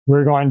oil.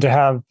 We're going to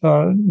have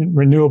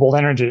renewable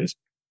energies,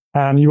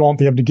 and you won't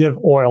be able to give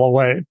oil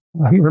away.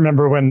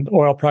 Remember when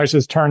oil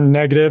prices turned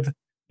negative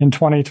in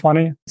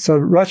 2020? So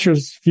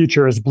Russia's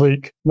future is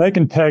bleak. They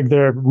can peg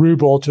their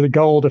ruble to the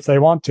gold if they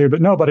want to,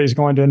 but nobody's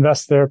going to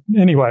invest there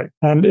anyway.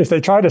 And if they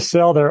try to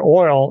sell their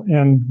oil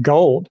in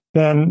gold,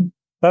 then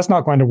that's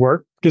not going to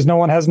work because no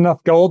one has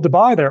enough gold to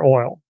buy their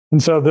oil.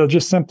 And so they'll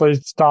just simply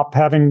stop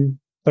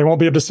they won't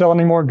be able to sell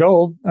any more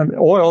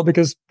oil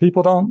because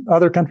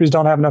other countries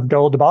don't have enough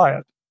gold to buy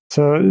it.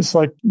 So it's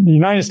like the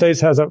United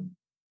States has a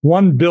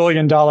 $1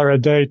 billion a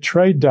day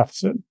trade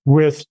deficit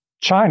with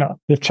China.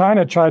 If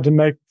China tried to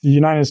make the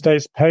United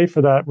States pay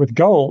for that with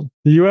gold,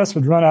 the U.S.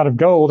 would run out of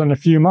gold in a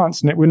few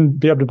months and it wouldn't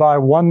be able to buy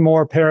one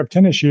more pair of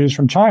tennis shoes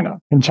from China,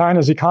 and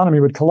China's economy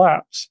would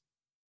collapse.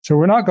 So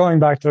we're not going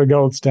back to a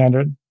gold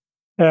standard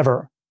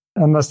ever,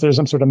 unless there's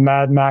some sort of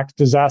Mad Max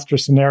disaster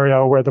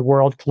scenario where the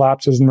world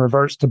collapses and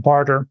reverts to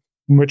barter,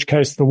 in which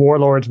case the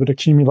warlords would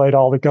accumulate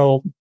all the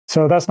gold.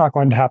 So that's not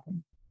going to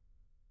happen.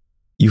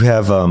 You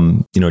have,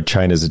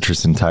 China's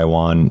interest in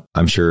Taiwan.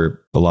 I'm sure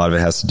a lot of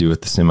it has to do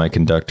with the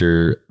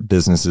semiconductor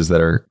businesses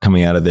that are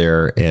coming out of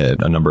there and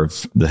a number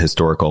of the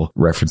historical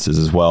references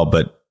as well.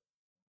 But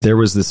there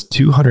was this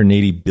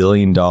 $280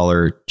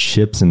 billion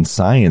Chips and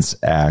Science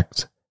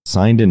Act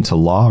signed into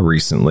law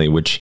recently,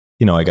 which,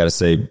 I got to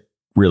say,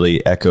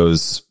 really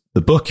echoes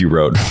the book you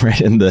wrote, right?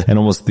 And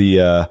almost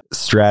the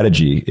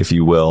strategy, if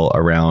you will,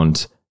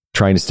 around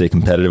trying to stay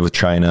competitive with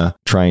China,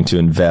 trying to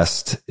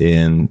invest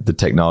in the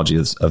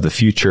technologies of the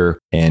future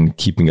and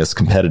keeping us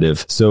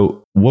competitive.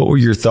 So what were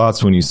your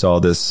thoughts when you saw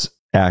this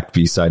act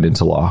be signed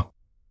into law?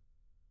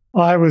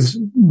 I was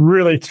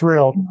really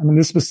thrilled.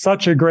 This was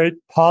such a great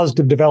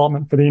positive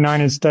development for the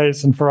United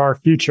States and for our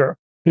future,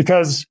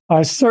 because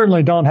I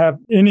certainly don't have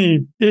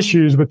any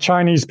issues with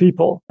Chinese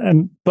people.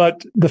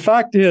 But the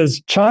fact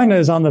is, China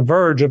is on the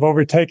verge of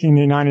overtaking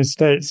the United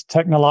States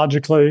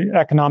technologically,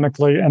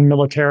 economically, and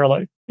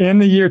militarily. In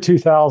the year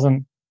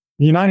 2000,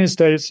 the United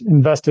States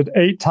invested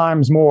 8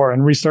 times more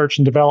in research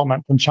and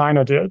development than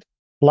China did.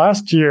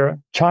 Last year,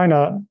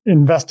 China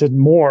invested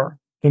more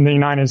than the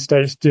United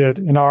States did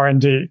in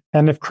R&D.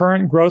 And if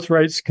current growth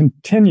rates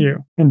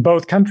continue in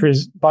both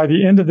countries, by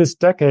the end of this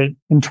decade,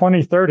 in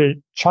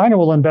 2030, China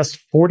will invest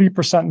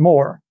 40%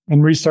 more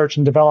in research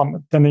and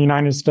development than the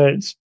United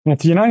States. And if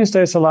the United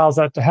States allows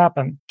that to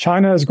happen,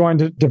 China is going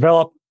to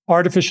develop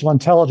artificial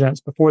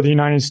intelligence before the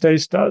United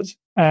States does.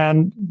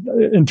 And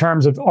in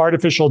terms of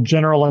artificial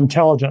general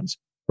intelligence,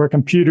 where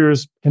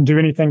computers can do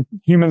anything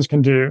humans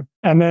can do.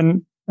 And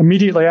then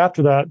immediately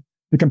after that,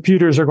 the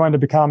computers are going to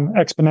become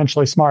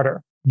exponentially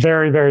smarter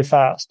very, very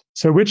fast.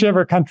 So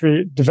whichever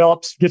country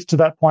gets to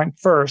that point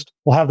first,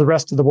 will have the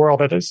rest of the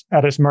world at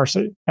its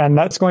mercy. And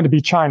that's going to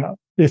be China.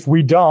 If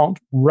we don't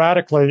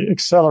radically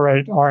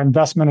accelerate our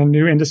investment in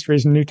new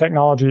industries and new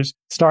technologies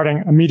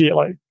starting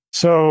immediately.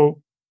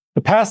 So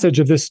the passage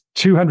of this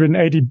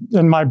 280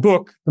 in my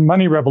book, The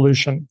Money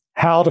Revolution,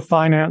 How to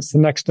Finance the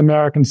Next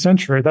American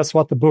Century. That's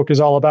what the book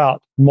is all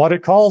about. And what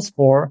it calls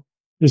for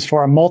is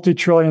for a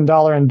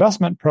multi-trillion-dollar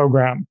investment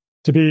program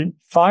to be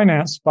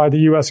financed by the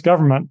U.S.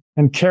 government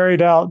and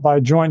carried out by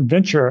joint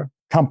venture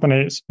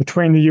companies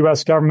between the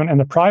U.S. government and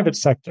the private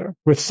sector,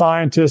 with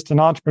scientists and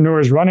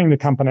entrepreneurs running the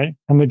company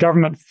and the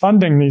government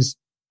funding these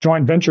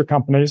joint venture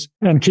companies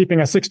and keeping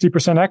a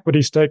 60%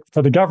 equity stake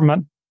for the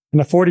government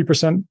and a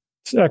 40%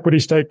 equity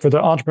stake for the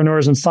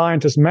entrepreneurs and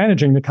scientists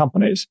managing the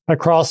companies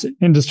across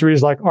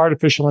industries like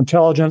artificial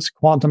intelligence,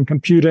 quantum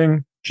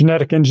computing,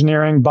 genetic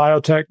engineering,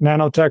 biotech,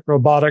 nanotech,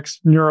 robotics,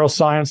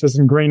 neurosciences,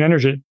 and green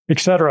energy,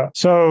 etc.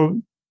 So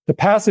the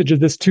passage of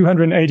this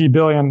 $280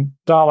 billion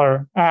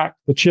act,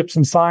 the CHIPS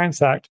and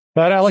Science Act,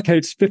 that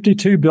allocates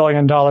 $52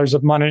 billion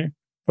of money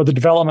for the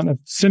development of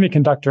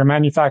semiconductor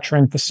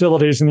manufacturing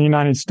facilities in the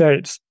United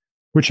States,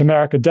 which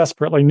America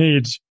desperately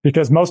needs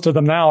because most of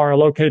them now are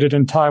located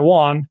in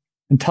Taiwan,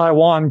 and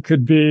Taiwan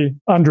could be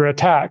under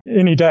attack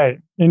any day,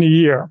 any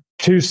year,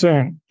 too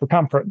soon for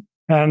comfort.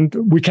 And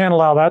we can't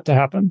allow that to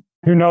happen.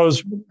 Who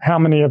knows how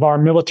many of our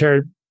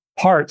military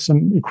parts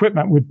and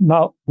equipment would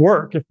not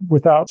work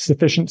without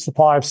sufficient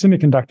supply of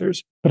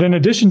semiconductors. But in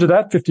addition to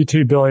that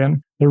 $52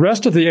 billion, the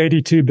rest of the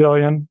 $82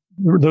 billion,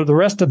 the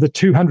rest of the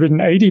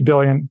 $280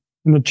 billion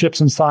in the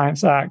CHIPS and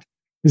Science Act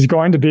is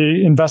going to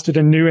be invested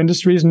in new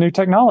industries and new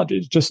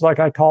technologies, just like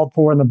I called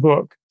for in the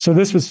book. So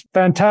this was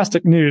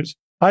fantastic news.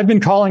 I've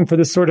been calling for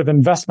this sort of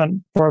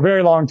investment for a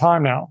very long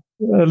time now,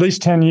 at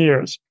least 10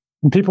 years.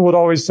 And people would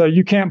always say,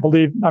 you can't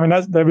believe,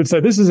 they would say,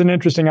 this is an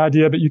interesting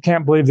idea, but you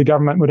can't believe the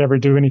government would ever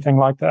do anything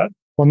like that.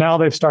 Well, now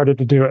they've started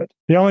to do it.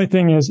 The only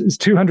thing is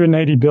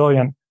 $280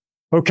 billion.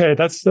 Okay,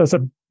 that's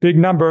a big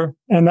number,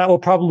 and that will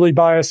probably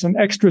buy us an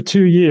extra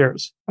 2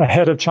 years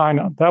ahead of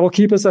China. That will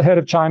keep us ahead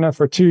of China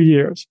for 2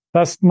 years.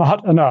 That's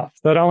not enough.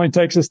 That only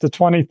takes us to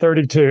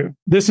 2032.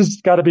 This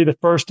has got to be the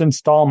first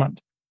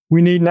installment.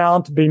 We need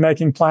now to be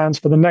making plans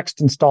for the next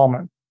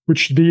installment, which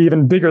should be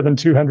even bigger than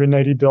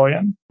 $280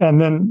 billion.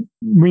 And then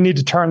we need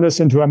to turn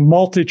this into a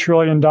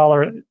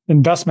multi-trillion-dollar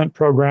investment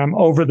program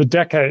over the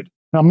decade.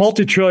 Now,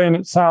 multi-trillion,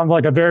 it sounds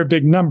like a very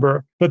big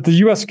number, but the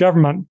U.S.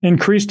 government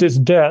increased its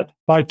debt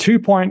by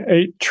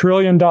 $2.8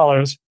 trillion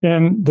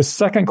in the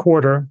second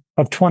quarter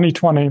of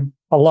 2020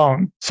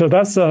 alone. So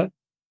that's a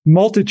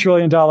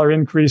multi-trillion-dollar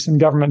increase in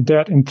government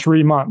debt in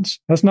 3 months.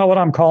 That's not what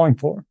I'm calling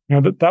for.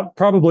 That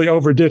probably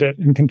overdid it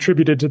and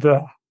contributed to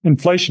the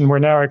inflation we're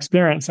now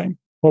experiencing.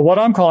 Well, what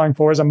I'm calling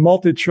for is a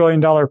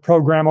multi-trillion-dollar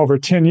program over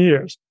 10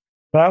 years.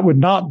 That would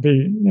not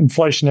be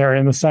inflationary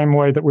in the same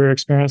way that we're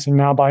experiencing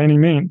now by any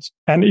means.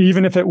 And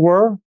even if it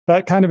were,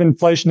 that kind of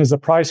inflation is a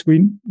price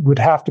we would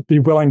have to be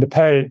willing to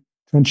pay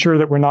to ensure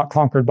that we're not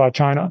conquered by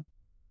China.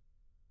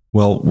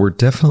 Well, we're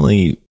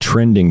definitely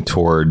trending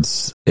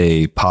towards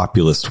a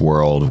populist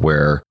world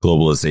where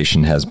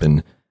globalization has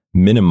been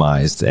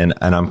minimized. And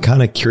I'm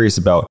kind of curious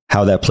about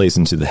how that plays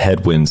into the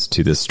headwinds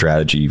to this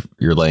strategy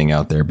you're laying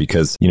out there.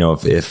 Because,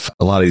 if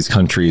a lot of these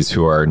countries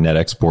who are net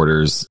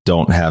exporters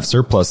don't have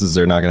surpluses,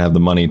 they're not going to have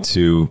the money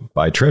to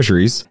buy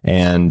treasuries.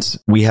 And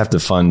we have to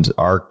fund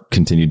our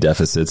continued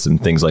deficits,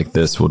 and things like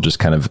this will just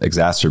kind of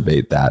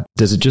exacerbate that.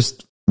 Does it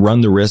just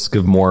run the risk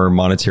of more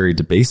monetary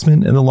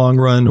debasement in the long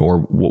run? Or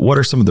what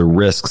are some of the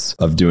risks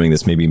of doing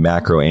this, maybe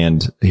macro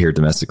and here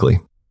domestically?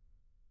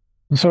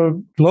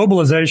 So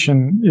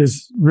globalization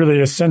is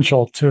really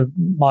essential to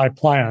my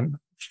plan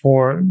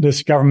for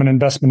this government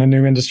investment in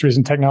new industries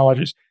and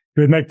technologies.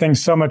 It would make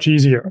things so much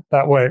easier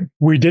that way.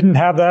 We didn't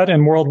have that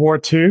in World War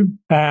II,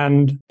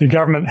 and the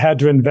government had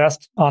to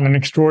invest on an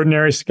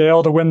extraordinary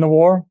scale to win the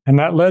war. And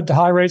that led to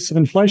high rates of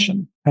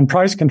inflation and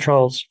price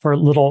controls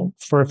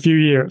for a few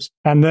years.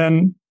 And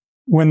then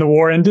when the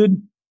war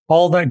ended,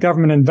 all that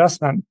government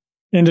investment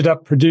ended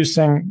up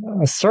producing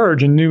a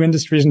surge in new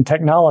industries and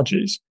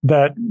technologies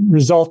that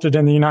resulted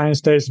in the United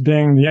States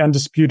being the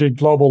undisputed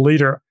global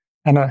leader,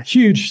 and a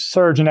huge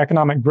surge in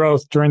economic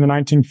growth during the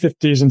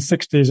 1950s and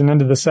 60s and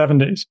into the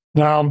 70s.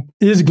 Now,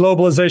 is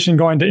globalization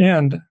going to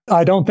end?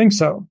 I don't think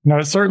so.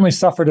 It certainly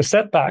suffered a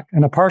setback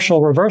and a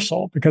partial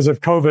reversal because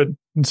of COVID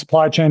and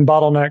supply chain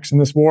bottlenecks and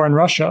this war in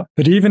Russia.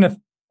 But even if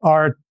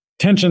our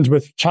tensions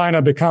with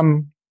China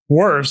become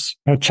worse,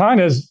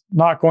 China is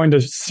not going to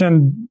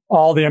send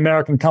all the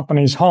American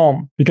companies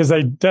home because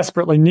they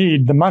desperately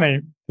need the money.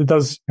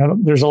 There's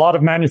a lot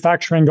of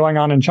manufacturing going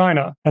on in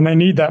China, and they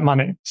need that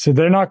money. So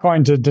they're not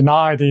going to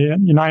deny the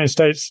United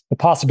States the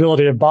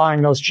possibility of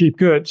buying those cheap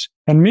goods.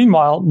 And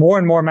meanwhile, more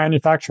and more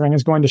manufacturing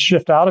is going to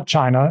shift out of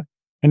China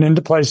and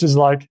into places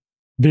like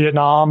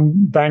Vietnam,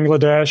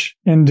 Bangladesh,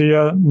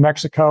 India,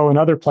 Mexico, and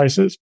other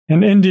places.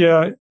 In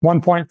India,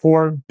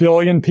 1.4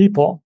 billion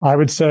people, I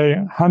would say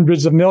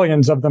hundreds of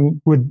millions of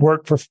them would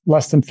work for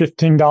less than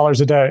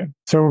 $15 a day.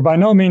 So we're by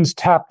no means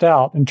tapped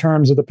out in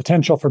terms of the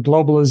potential for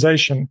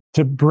globalization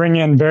to bring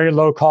in very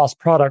low-cost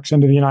products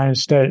into the United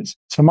States.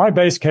 So my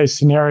base case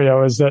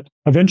scenario is that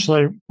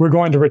eventually we're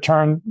going to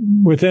return,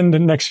 within the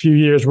next few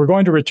years, we're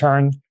going to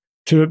return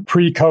to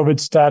pre-COVID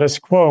status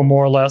quo,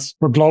 more or less,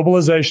 where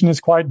globalization is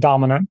quite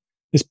dominant.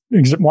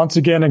 Is once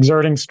again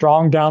exerting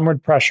strong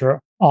downward pressure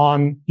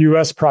on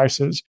U.S.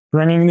 prices,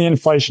 bringing the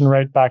inflation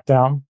rate back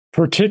down.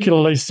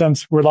 particularly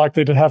since we're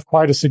likely to have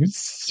quite a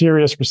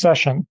serious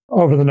recession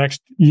over the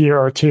next year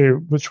or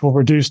two, which will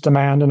reduce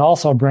demand and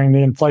also bring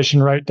the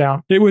inflation rate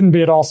down. It wouldn't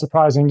be at all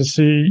surprising to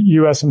see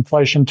U.S.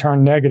 inflation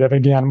turn negative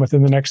again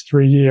within the next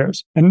 3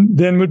 years. And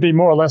then would be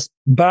more or less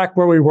back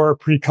where we were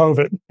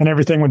pre-COVID, and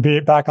everything would be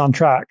back on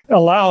track,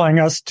 allowing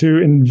us to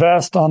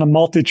invest on a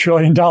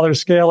multi-trillion-dollar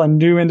scale in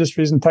new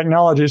industries and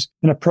technologies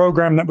in a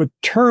program that would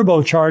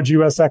turbocharge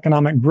U.S.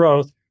 economic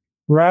growth,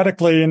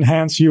 radically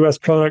enhance U.S.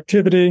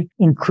 productivity,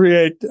 and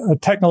create a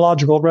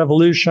technological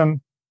revolution,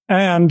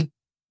 and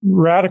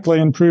radically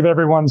improve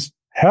everyone's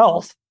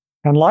health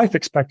and life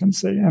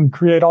expectancy, and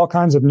create all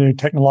kinds of new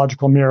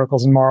technological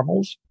miracles and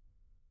marvels.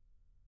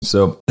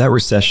 So that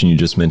recession you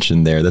just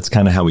mentioned there, that's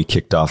kind of how we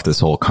kicked off this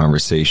whole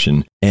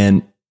conversation.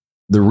 And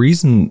the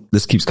reason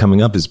this keeps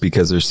coming up is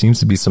because there seems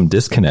to be some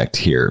disconnect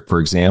here. For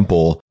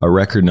example, a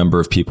record number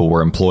of people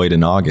were employed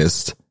in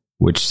August,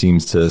 which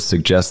seems to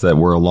suggest that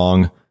we're a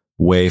long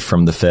way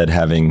from the Fed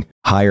having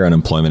higher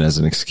unemployment as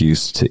an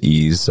excuse to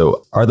ease.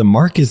 So are the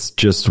markets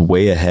just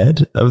way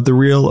ahead of the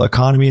real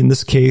economy in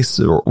this case?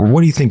 Or what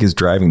do you think is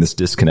driving this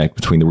disconnect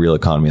between the real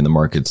economy and the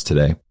markets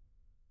today?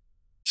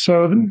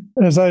 So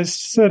as I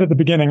said at the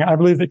beginning, I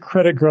believe that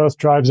credit growth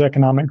drives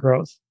economic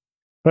growth,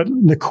 but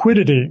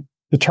liquidity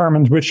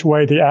determines which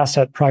way the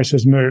asset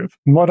prices move.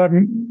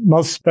 And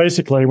most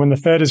basically, when the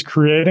Fed is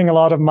creating a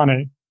lot of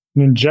money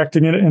and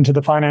injecting it into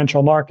the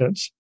financial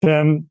markets,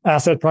 then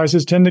asset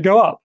prices tend to go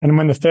up. And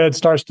when the Fed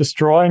starts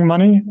destroying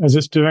money, as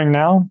it's doing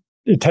now,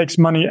 it takes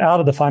money out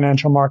of the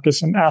financial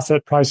markets and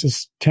asset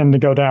prices tend to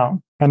go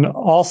down. And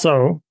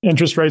also,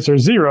 interest rates are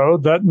zero.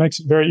 That makes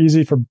it very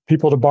easy for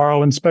people to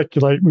borrow and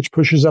speculate, which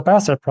pushes up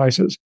asset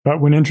prices. But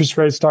when interest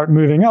rates start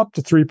moving up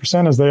to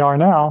 3% as they are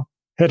now,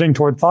 heading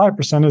toward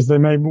 5% as they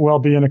may well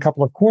be in a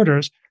couple of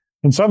quarters,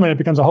 then suddenly it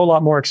becomes a whole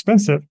lot more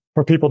expensive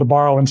for people to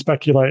borrow and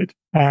speculate,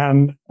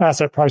 and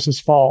asset prices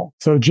fall.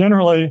 So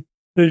generally,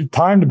 the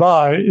time to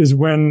buy is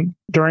during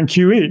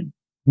QE.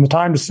 And the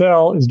time to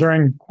sell is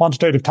during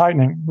quantitative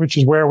tightening, which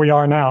is where we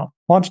are now.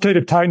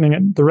 Quantitative tightening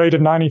at the rate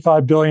of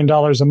 $95 billion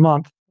a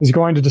month is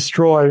going to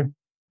destroy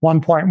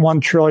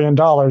 $1.1 trillion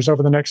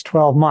over the next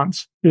 12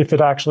 months if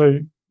it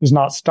actually is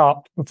not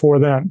stopped before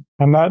then.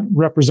 And that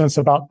represents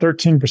about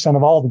 13%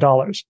 of all the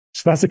dollars.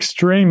 So that's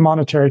extreme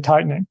monetary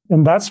tightening.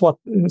 And that's what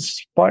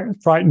is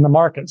frightened the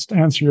markets, to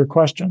answer your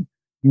question.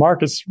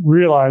 Markets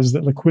realize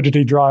that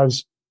liquidity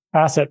drives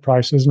asset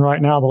prices. And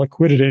right now, the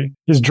liquidity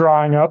is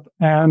drying up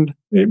and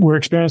we're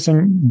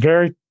experiencing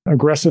very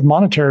aggressive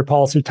monetary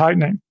policy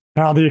tightening.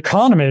 Now, the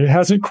economy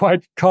hasn't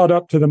quite caught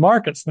up to the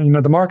markets. The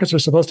markets are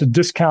supposed to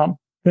discount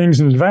things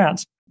in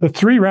advance. The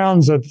 3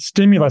 rounds of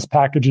stimulus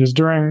packages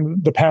during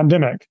the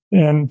pandemic,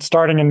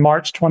 starting in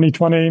March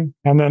 2020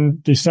 and then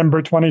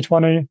December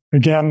 2020,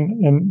 again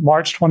in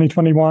March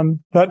 2021,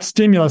 that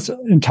stimulus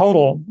in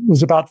total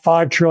was about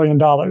 $5 trillion.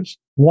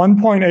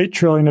 $1.8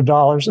 trillion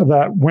of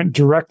that went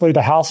directly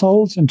to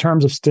households in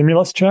terms of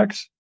stimulus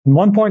checks, and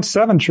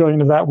 $1.7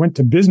 trillion of that went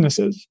to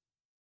businesses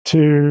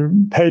to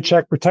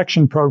paycheck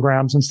protection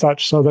programs and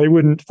such so they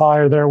wouldn't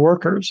fire their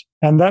workers.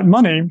 And that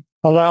money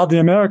allowed the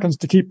Americans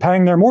to keep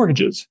paying their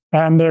mortgages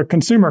and their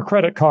consumer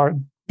credit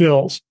card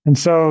bills. And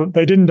so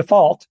they didn't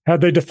default. Had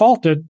they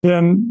defaulted,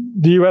 then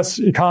the U.S.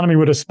 economy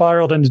would have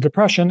spiraled into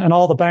depression and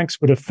all the banks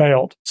would have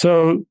failed.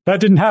 So that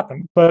didn't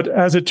happen. But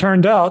as it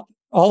turned out,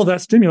 all of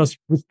that stimulus,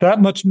 with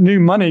that much new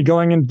money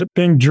going into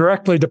being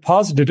directly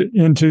deposited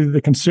into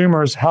the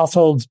consumers'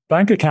 households'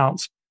 bank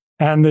accounts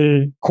and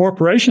the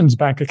corporations'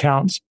 bank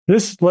accounts,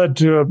 this led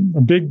to a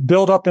big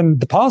buildup in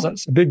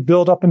deposits, a big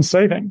buildup in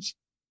savings.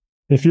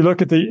 If you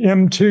look at the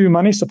M2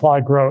 money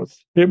supply growth,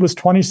 it was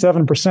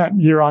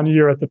 27% year on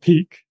year at the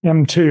peak,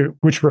 M2,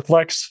 which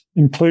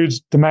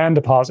includes demand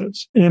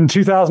deposits. In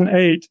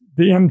 2008,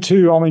 the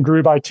M2 only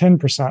grew by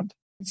 10%.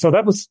 So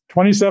that was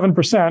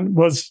 27%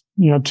 was,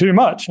 too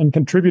much and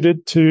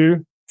contributed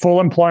to full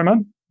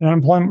employment. The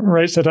unemployment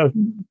rate's at a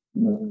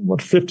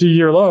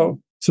 50-year low.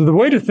 So the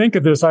way to think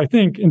of this, I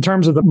think, in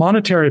terms of the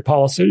monetary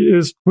policy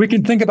is we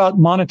can think about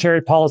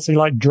monetary policy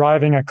like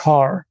driving a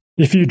car.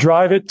 If you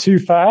drive it too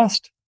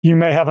fast, you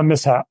may have a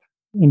mishap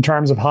in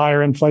terms of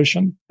higher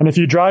inflation. And if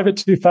you drive it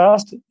too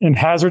fast in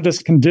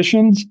hazardous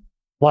conditions,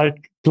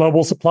 like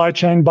global supply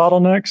chain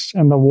bottlenecks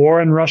and the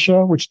war in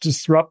Russia, which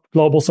disrupt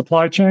global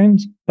supply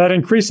chains, that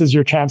increases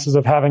your chances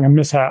of having a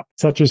mishap,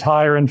 such as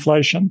higher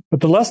inflation. But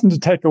the lesson to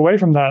take away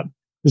from that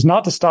is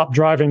not to stop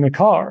driving the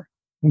car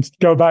and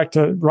go back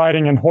to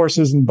riding in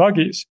horses and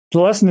buggies.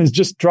 The lesson is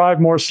just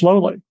drive more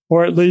slowly,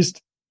 or at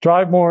least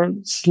drive more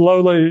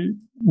slowly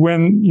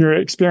when you're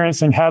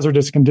experiencing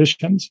hazardous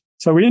conditions.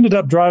 So we ended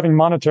up driving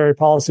monetary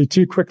policy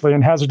too quickly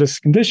in hazardous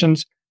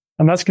conditions,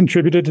 and that's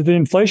contributed to the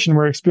inflation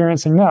we're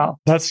experiencing now.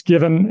 That's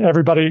given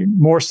everybody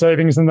more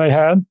savings than they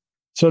had.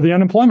 So the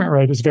unemployment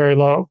rate is very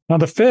low. Now,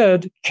 the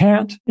Fed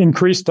can't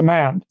increase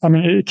demand.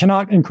 It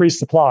cannot increase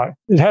supply.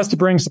 It has to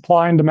bring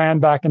supply and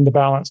demand back into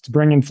balance to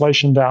bring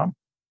inflation down.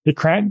 It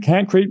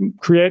can't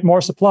create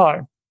more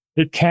supply.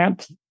 It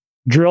can't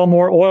drill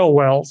more oil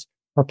wells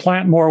or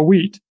plant more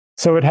wheat.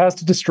 So it has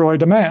to destroy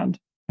demand.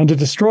 And to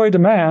destroy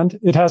demand,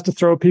 it has to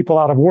throw people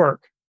out of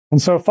work.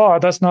 And so far,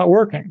 that's not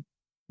working.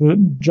 The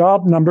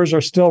job numbers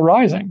are still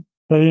rising.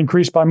 They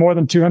increased by more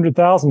than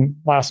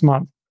 200,000 last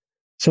month.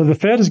 So the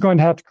Fed is going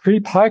to have to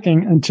keep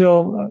hiking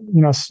until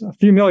a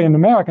few million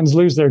Americans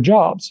lose their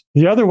jobs.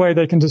 The other way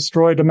they can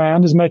destroy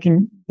demand is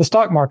making the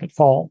stock market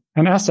fall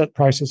and asset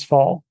prices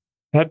fall.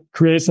 That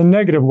creates a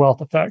negative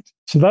wealth effect.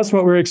 So that's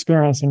what we're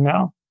experiencing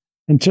now.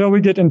 Until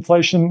we get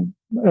inflation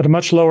at a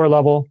much lower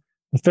level,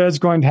 the Fed's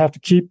going to have to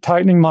keep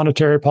tightening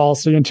monetary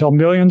policy until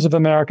millions of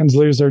Americans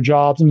lose their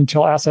jobs and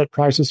until asset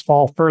prices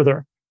fall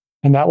further.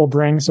 And that will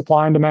bring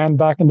supply and demand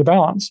back into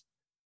balance.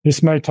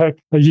 This may take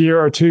a year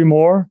or two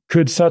more,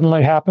 could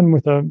suddenly happen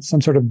with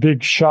some sort of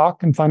big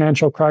shock and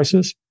financial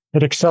crisis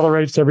that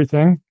accelerates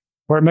everything,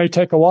 or it may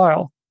take a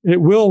while. It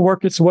will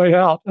work its way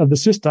out of the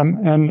system,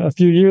 and a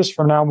few years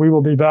from now, we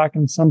will be back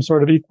in some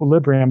sort of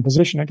equilibrium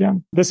position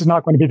again. This is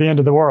not going to be the end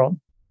of the world.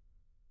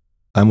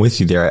 I'm with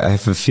you there. I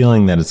have a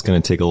feeling that it's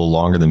going to take a little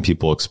longer than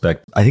people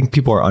expect. I think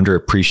people are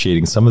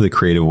underappreciating some of the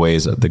creative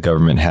ways that the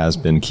government has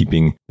been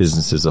keeping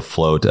businesses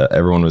afloat.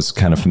 Everyone was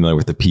kind of familiar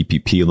with the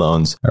PPP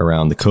loans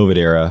around the COVID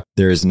era.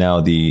 There is now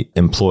the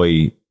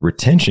employee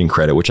retention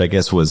credit, which I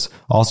guess was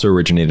also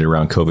originated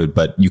around COVID,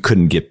 but you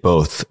couldn't get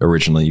both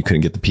originally. You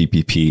couldn't get the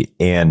PPP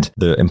and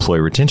the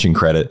employee retention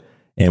credit.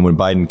 And when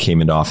Biden came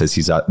into office,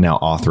 he's now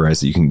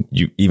authorized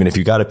that even if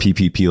you got a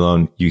PPP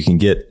loan, you can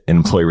get an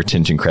employee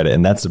retention credit.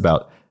 And that's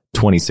about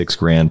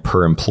 $26,000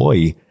 per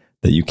employee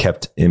that you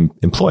kept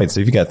employed. So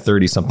if you got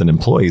 30 something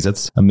employees,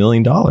 that's $1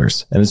 million,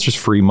 and it's just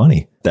free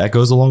money. That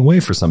goes a long way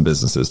for some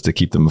businesses to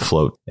keep them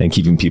afloat and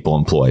keeping people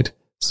employed.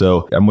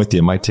 So I'm with you.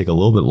 It might take a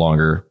little bit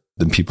longer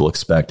than people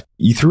expect.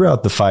 You threw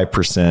out the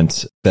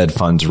 5% Fed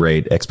funds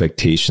rate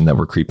expectation that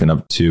we're creeping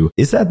up to.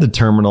 Is that the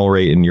terminal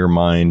rate in your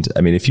mind?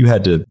 I mean, if you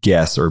had to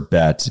guess or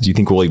bet, do you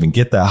think we'll even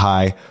get that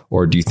high,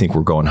 or do you think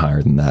we're going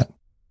higher than that?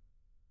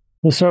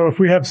 Well, so if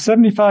we have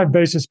 75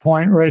 basis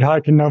point rate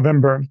hike in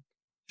November,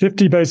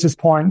 50 basis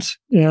points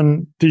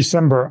in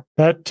December,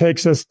 that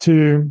takes us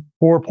to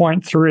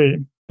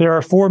 4.3. There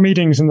are 4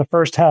 meetings in the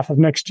first half of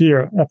next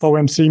year,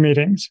 FOMC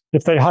meetings.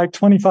 If they hike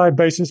 25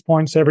 basis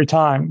points every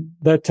time,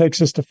 that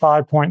takes us to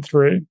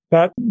 5.3.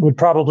 That would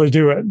probably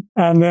do it.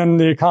 And then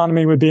the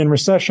economy would be in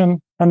recession,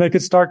 and they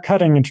could start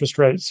cutting interest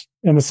rates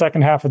in the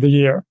second half of the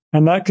year.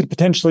 And that could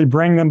potentially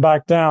bring them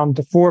back down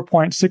to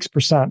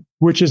 4.6%,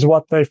 which is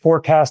what they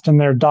forecast in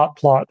their dot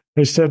plot.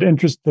 They said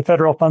the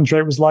federal funds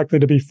rate was likely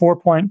to be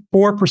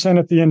 4.4%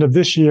 at the end of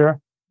this year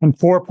and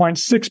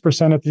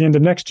 4.6% at the end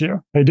of next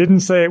year. They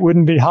didn't say it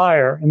wouldn't be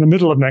higher in the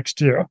middle of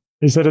next year.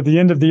 They said at the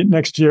end of the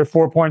next year,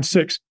 4.6.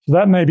 So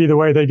that may be the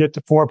way they get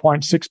to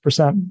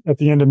 4.6% at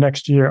the end of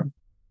next year.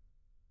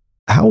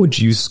 How would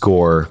you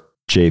score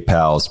Jay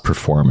Powell's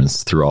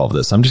performance through all of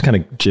this? I'm just kind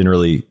of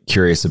generally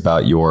curious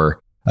about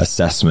your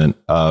assessment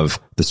of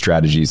the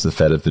strategies the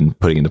Fed have been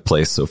putting into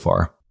place so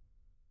far.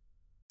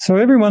 So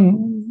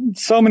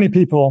many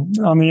people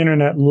on the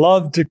internet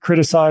love to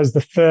criticize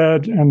the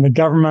Fed and the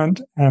government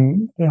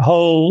and the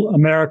whole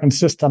American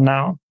system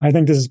now. I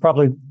think this is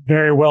probably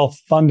very well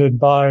funded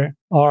by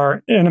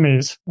our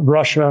enemies,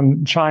 Russia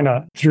and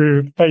China,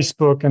 through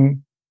Facebook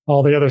and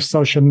all the other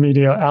social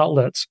media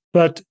outlets.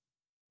 But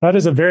that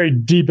is a very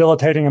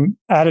debilitating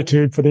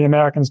attitude for the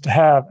Americans to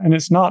have, and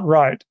it's not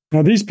right.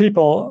 Now, these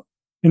people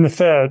in the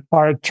Fed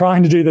are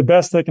trying to do the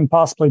best they can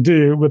possibly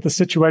do with the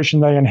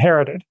situation they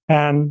inherited.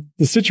 And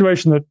the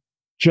situation that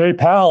Jay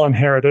Powell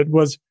inherited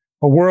was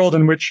a world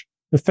in which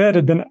the Fed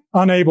had been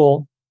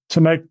unable to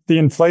make the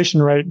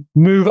inflation rate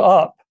move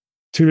up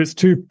to its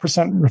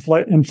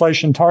 2%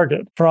 inflation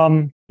target.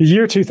 From the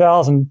year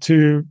 2000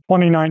 to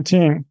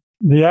 2019,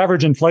 the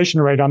average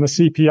inflation rate on the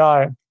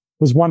CPI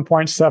was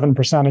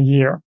 1.7% a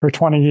year for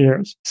 20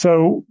 years.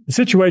 So the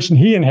situation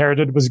he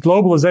inherited was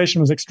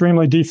globalization was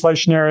extremely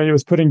deflationary. It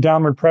was putting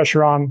downward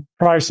pressure on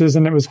prices,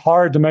 and it was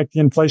hard to make the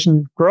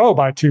inflation grow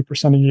by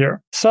 2% a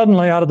year.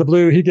 Suddenly, out of the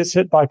blue, he gets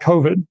hit by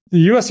COVID. The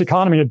U.S.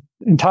 economy had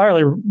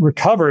entirely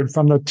recovered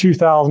from the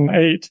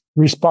 2008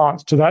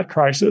 response to that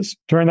crisis.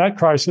 During that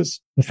crisis,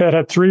 the Fed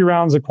had 3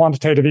 rounds of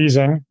quantitative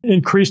easing,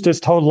 increased its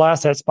total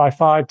assets by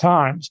 5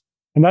 times.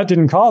 And that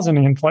didn't cause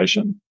any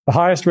inflation. The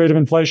highest rate of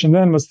inflation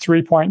then was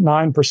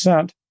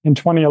 3.9% in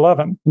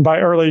 2011. And by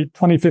early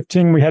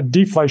 2015, we had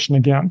deflation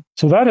again.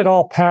 So that had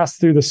all passed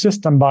through the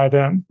system by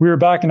then. We were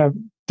back in a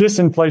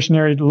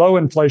disinflationary, low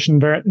inflation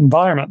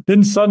environment.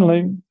 Then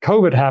suddenly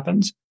COVID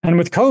happens. And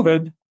with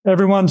COVID,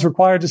 everyone's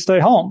required to stay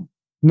home.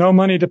 No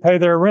money to pay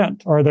their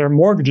rent or their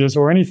mortgages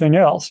or anything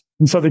else.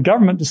 And so the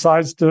government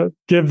decides to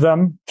give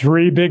them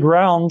 3 big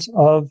rounds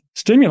of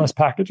stimulus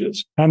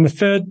packages. And the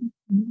Fed,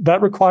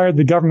 that required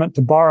the government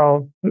to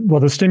borrow,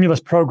 the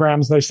stimulus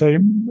programs, they say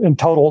in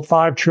total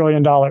 $5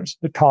 trillion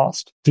it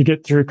cost to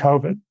get through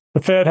COVID.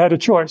 The Fed had a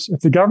choice.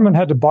 If the government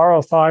had to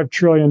borrow $5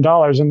 trillion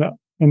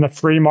in the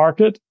free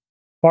market,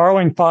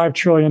 borrowing $5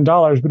 trillion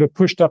would have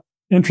pushed up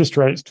interest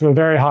rates to a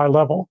very high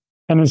level.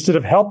 And instead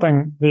of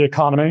helping the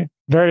economy,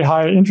 very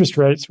high interest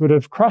rates would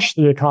have crushed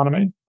the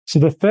economy. So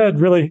the Fed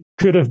really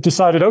could have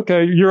decided,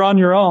 okay, you're on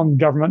your own,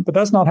 government, but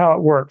that's not how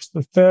it works.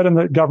 The Fed and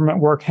the government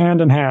work hand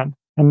in hand.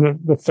 And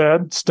the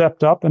Fed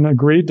stepped up and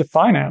agreed to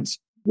finance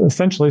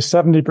essentially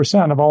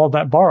 70% of all of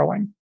that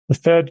borrowing. The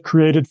Fed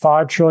created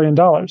 $5 trillion.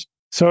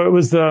 So it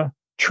was the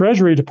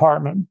Treasury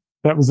Department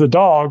that was the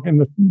dog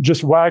and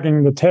just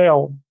wagging the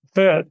tail.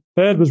 Fed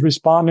was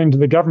responding to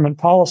the government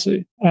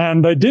policy.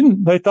 And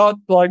they thought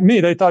like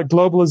me, they thought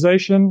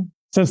globalization,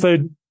 since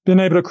they'd been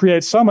able to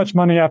create so much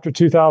money after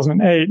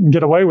 2008 and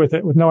get away with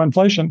it with no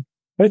inflation,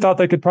 they thought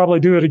they could probably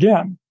do it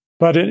again.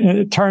 But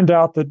it turned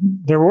out that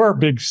there were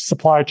big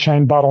supply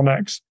chain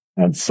bottlenecks.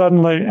 And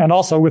suddenly, and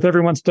also with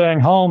everyone staying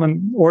home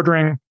and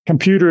ordering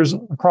computers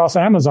across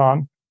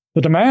Amazon,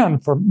 the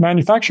demand for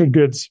manufactured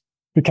goods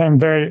became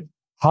very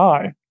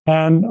high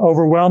and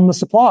overwhelmed the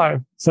supply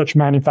of such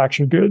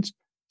manufactured goods.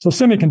 So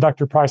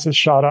semiconductor prices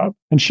shot up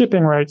and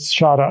shipping rates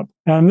shot up.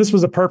 And this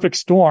was a perfect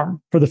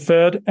storm for the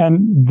Fed.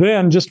 And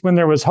then just when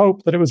there was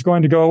hope that it was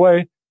going to go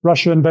away,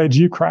 Russia invades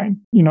Ukraine.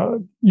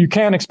 You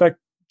can't expect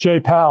Jay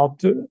Powell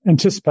to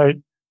anticipate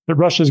that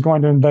Russia is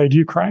going to invade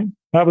Ukraine.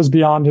 That was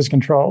beyond his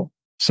control.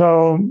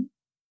 So,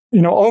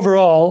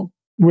 overall,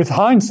 with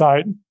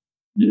hindsight,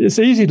 it's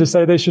easy to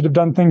say they should have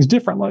done things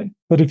differently.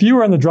 But if you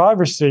were in the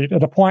driver's seat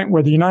at a point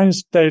where the United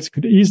States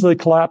could easily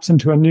collapse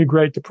into a new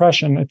Great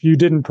Depression if you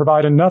didn't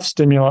provide enough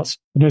stimulus,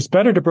 then it's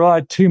better to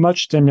provide too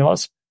much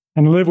stimulus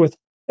and live with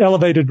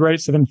elevated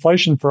rates of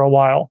inflation for a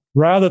while,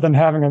 rather than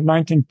having a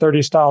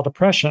 1930-style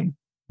depression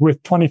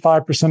with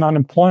 25%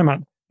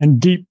 unemployment and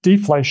deep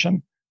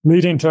deflation,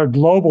 leading to a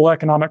global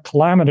economic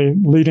calamity,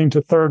 leading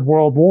to Third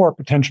World War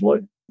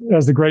potentially,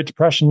 as the Great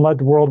Depression led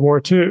to World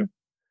War II.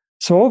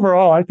 So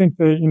overall, I think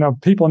that,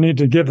 people need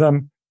to give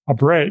them a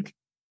break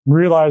and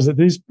realize that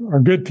these are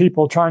good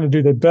people trying to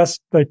do the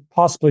best they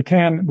possibly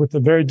can with the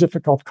very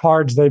difficult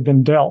cards they've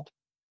been dealt.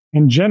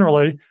 And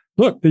generally,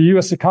 look, the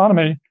U.S.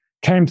 economy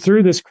came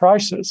through this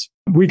crisis.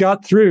 We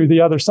got through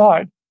the other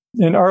side.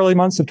 In early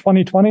months of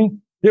 2020,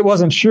 it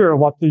wasn't sure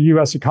what the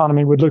U.S.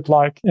 economy would look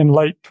like in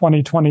late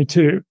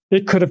 2022.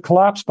 It could have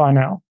collapsed by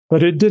now,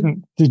 but it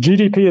didn't. The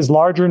GDP is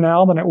larger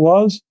now than it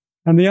was,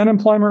 and the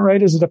unemployment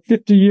rate is at a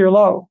 50-year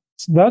low.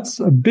 So that's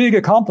a big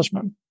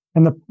accomplishment.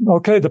 And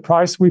the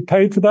price we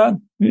paid for that,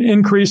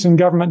 increase in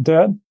government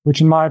debt,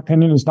 which in my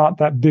opinion is not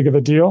that big of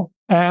a deal,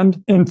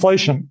 and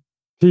inflation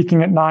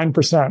peaking at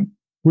 9%,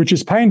 which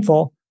is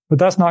painful, but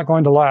that's not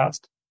going to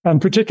last.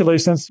 And particularly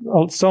since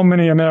so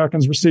many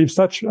Americans received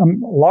such a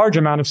large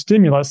amount of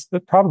stimulus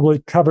that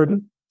probably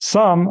covered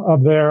some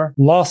of their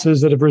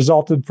losses that have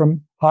resulted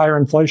from higher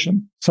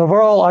inflation. So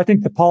overall, I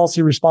think the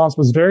policy response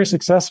was very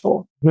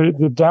successful.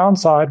 The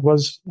downside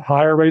was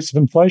higher rates of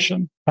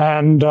inflation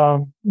and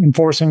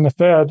enforcing the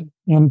Fed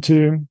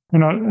into,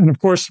 and of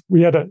course,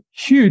 we had a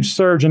huge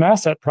surge in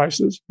asset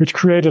prices, which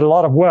created a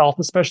lot of wealth,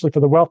 especially for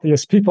the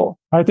wealthiest people.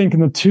 I think in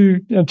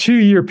the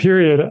two-year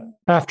period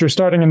after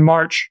starting in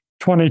March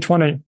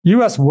 2020,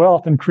 U.S.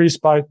 wealth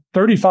increased by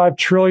 $35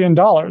 trillion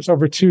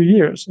over 2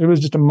 years. It was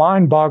just a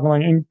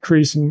mind-boggling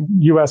increase in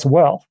U.S.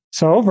 wealth.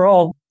 So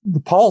overall, the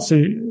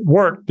policy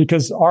worked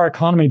because our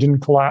economy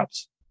didn't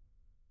collapse.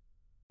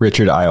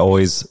 Richard, I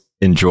always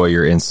enjoy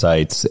your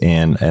insights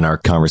and our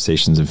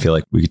conversations and feel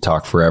like we could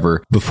talk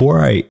forever.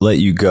 Before I let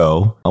you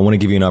go, I want to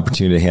give you an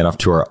opportunity to hand off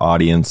to our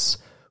audience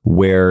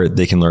where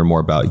they can learn more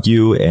about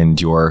you and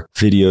your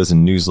videos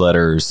and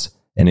newsletters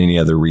and any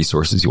other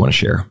resources you want to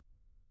share.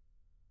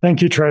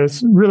 Thank you, Trey.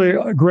 It's really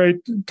great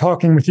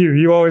talking with you.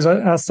 You always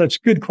ask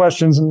such good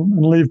questions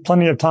and leave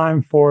plenty of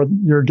time for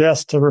your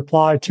guests to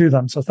reply to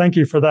them. So thank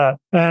you for that.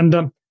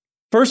 And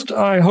first,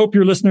 I hope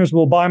your listeners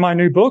will buy my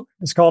new book.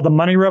 It's called The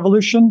Money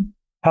Revolution: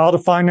 How to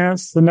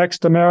Finance the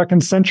Next American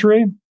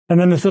Century. And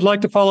then if they'd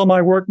like to follow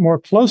my work more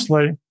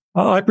closely,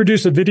 I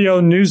produce a video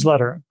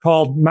newsletter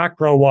called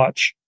Macro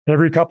Watch.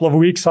 Every couple of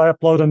weeks, I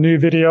upload a new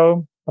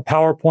video, a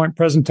PowerPoint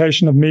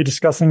presentation of me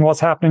discussing what's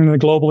happening in the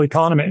global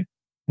economy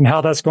and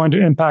how that's going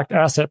to impact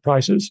asset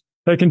prices.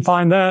 They can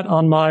find that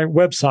on my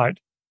website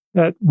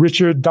at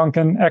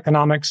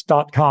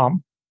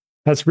richardduncaneconomics.com.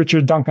 That's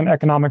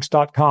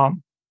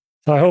richardduncaneconomics.com.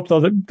 So I hope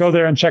they'll go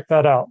there and check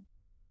that out.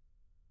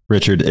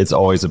 Richard, it's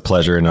always a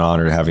pleasure and an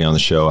honor to have you on the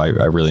show. I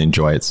really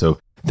enjoy it. So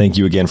thank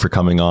you again for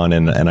coming on,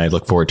 and I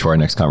look forward to our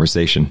next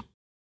conversation.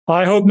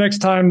 I hope next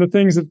time the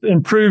things have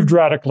improved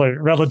radically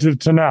relative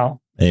to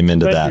now. Amen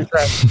to that.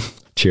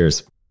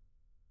 Cheers.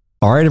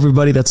 All right,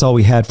 everybody, that's all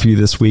we had for you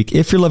this week.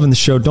 If you're loving the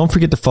show, don't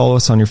forget to follow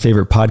us on your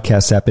favorite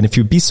podcast app. And if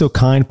you'd be so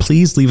kind,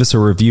 please leave us a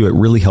review. It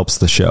really helps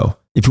the show.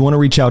 If you want to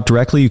reach out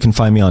directly, you can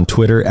find me on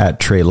Twitter at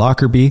Trey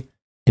Lockerbie.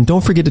 And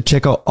don't forget to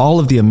check out all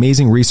of the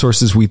amazing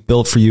resources we've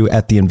built for you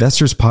at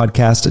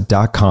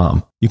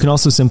theinvestorspodcast.com. You can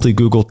also simply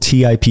Google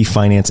TIP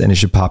Finance and it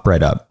should pop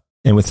right up.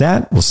 And with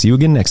that, we'll see you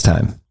again next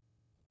time.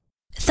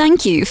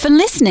 Thank you for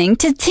listening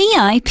to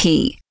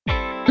TIP.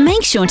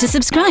 Make sure to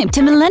subscribe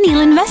to Millennial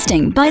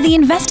Investing by the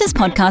Investors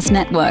Podcast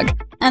Network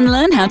and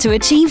learn how to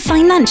achieve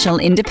financial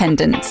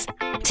independence.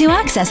 To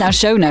access our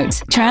show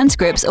notes,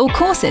 transcripts, or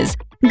courses,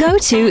 go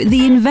to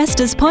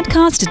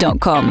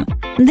theinvestorspodcast.com.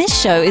 This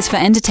show is for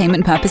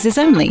entertainment purposes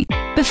only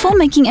Before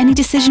making any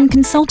decision,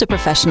 consult a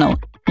professional.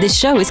 This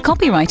show is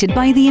copyrighted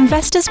by the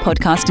Investors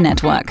Podcast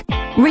Network.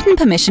 Written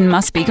permission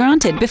must be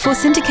granted before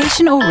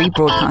syndication or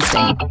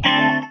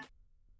rebroadcasting.